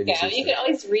move to ABC. There you go. You can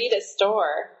always read a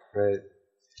store. Right.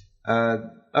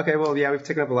 Okay, well, yeah, we've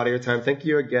taken up a lot of your time. Thank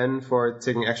you again for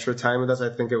taking extra time with us. I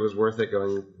think it was worth it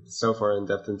going so far in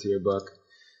depth into your book.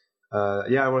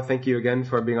 I want to thank you again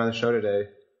for being on the show today.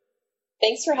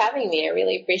 Thanks for having me. I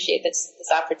really appreciate this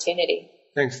opportunity.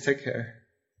 Thanks. Take care.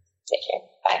 Take care.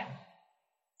 Bye.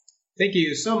 Thank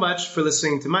you so much for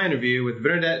listening to my interview with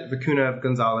Vernadette Vicuna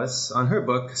Gonzalez on her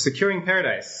book, Securing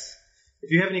Paradise.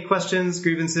 If you have any questions,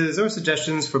 grievances, or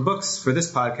suggestions for books for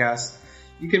this podcast,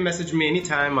 you can message me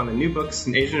anytime on the New Books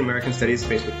in Asian American Studies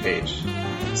Facebook page.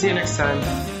 See you next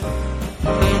time.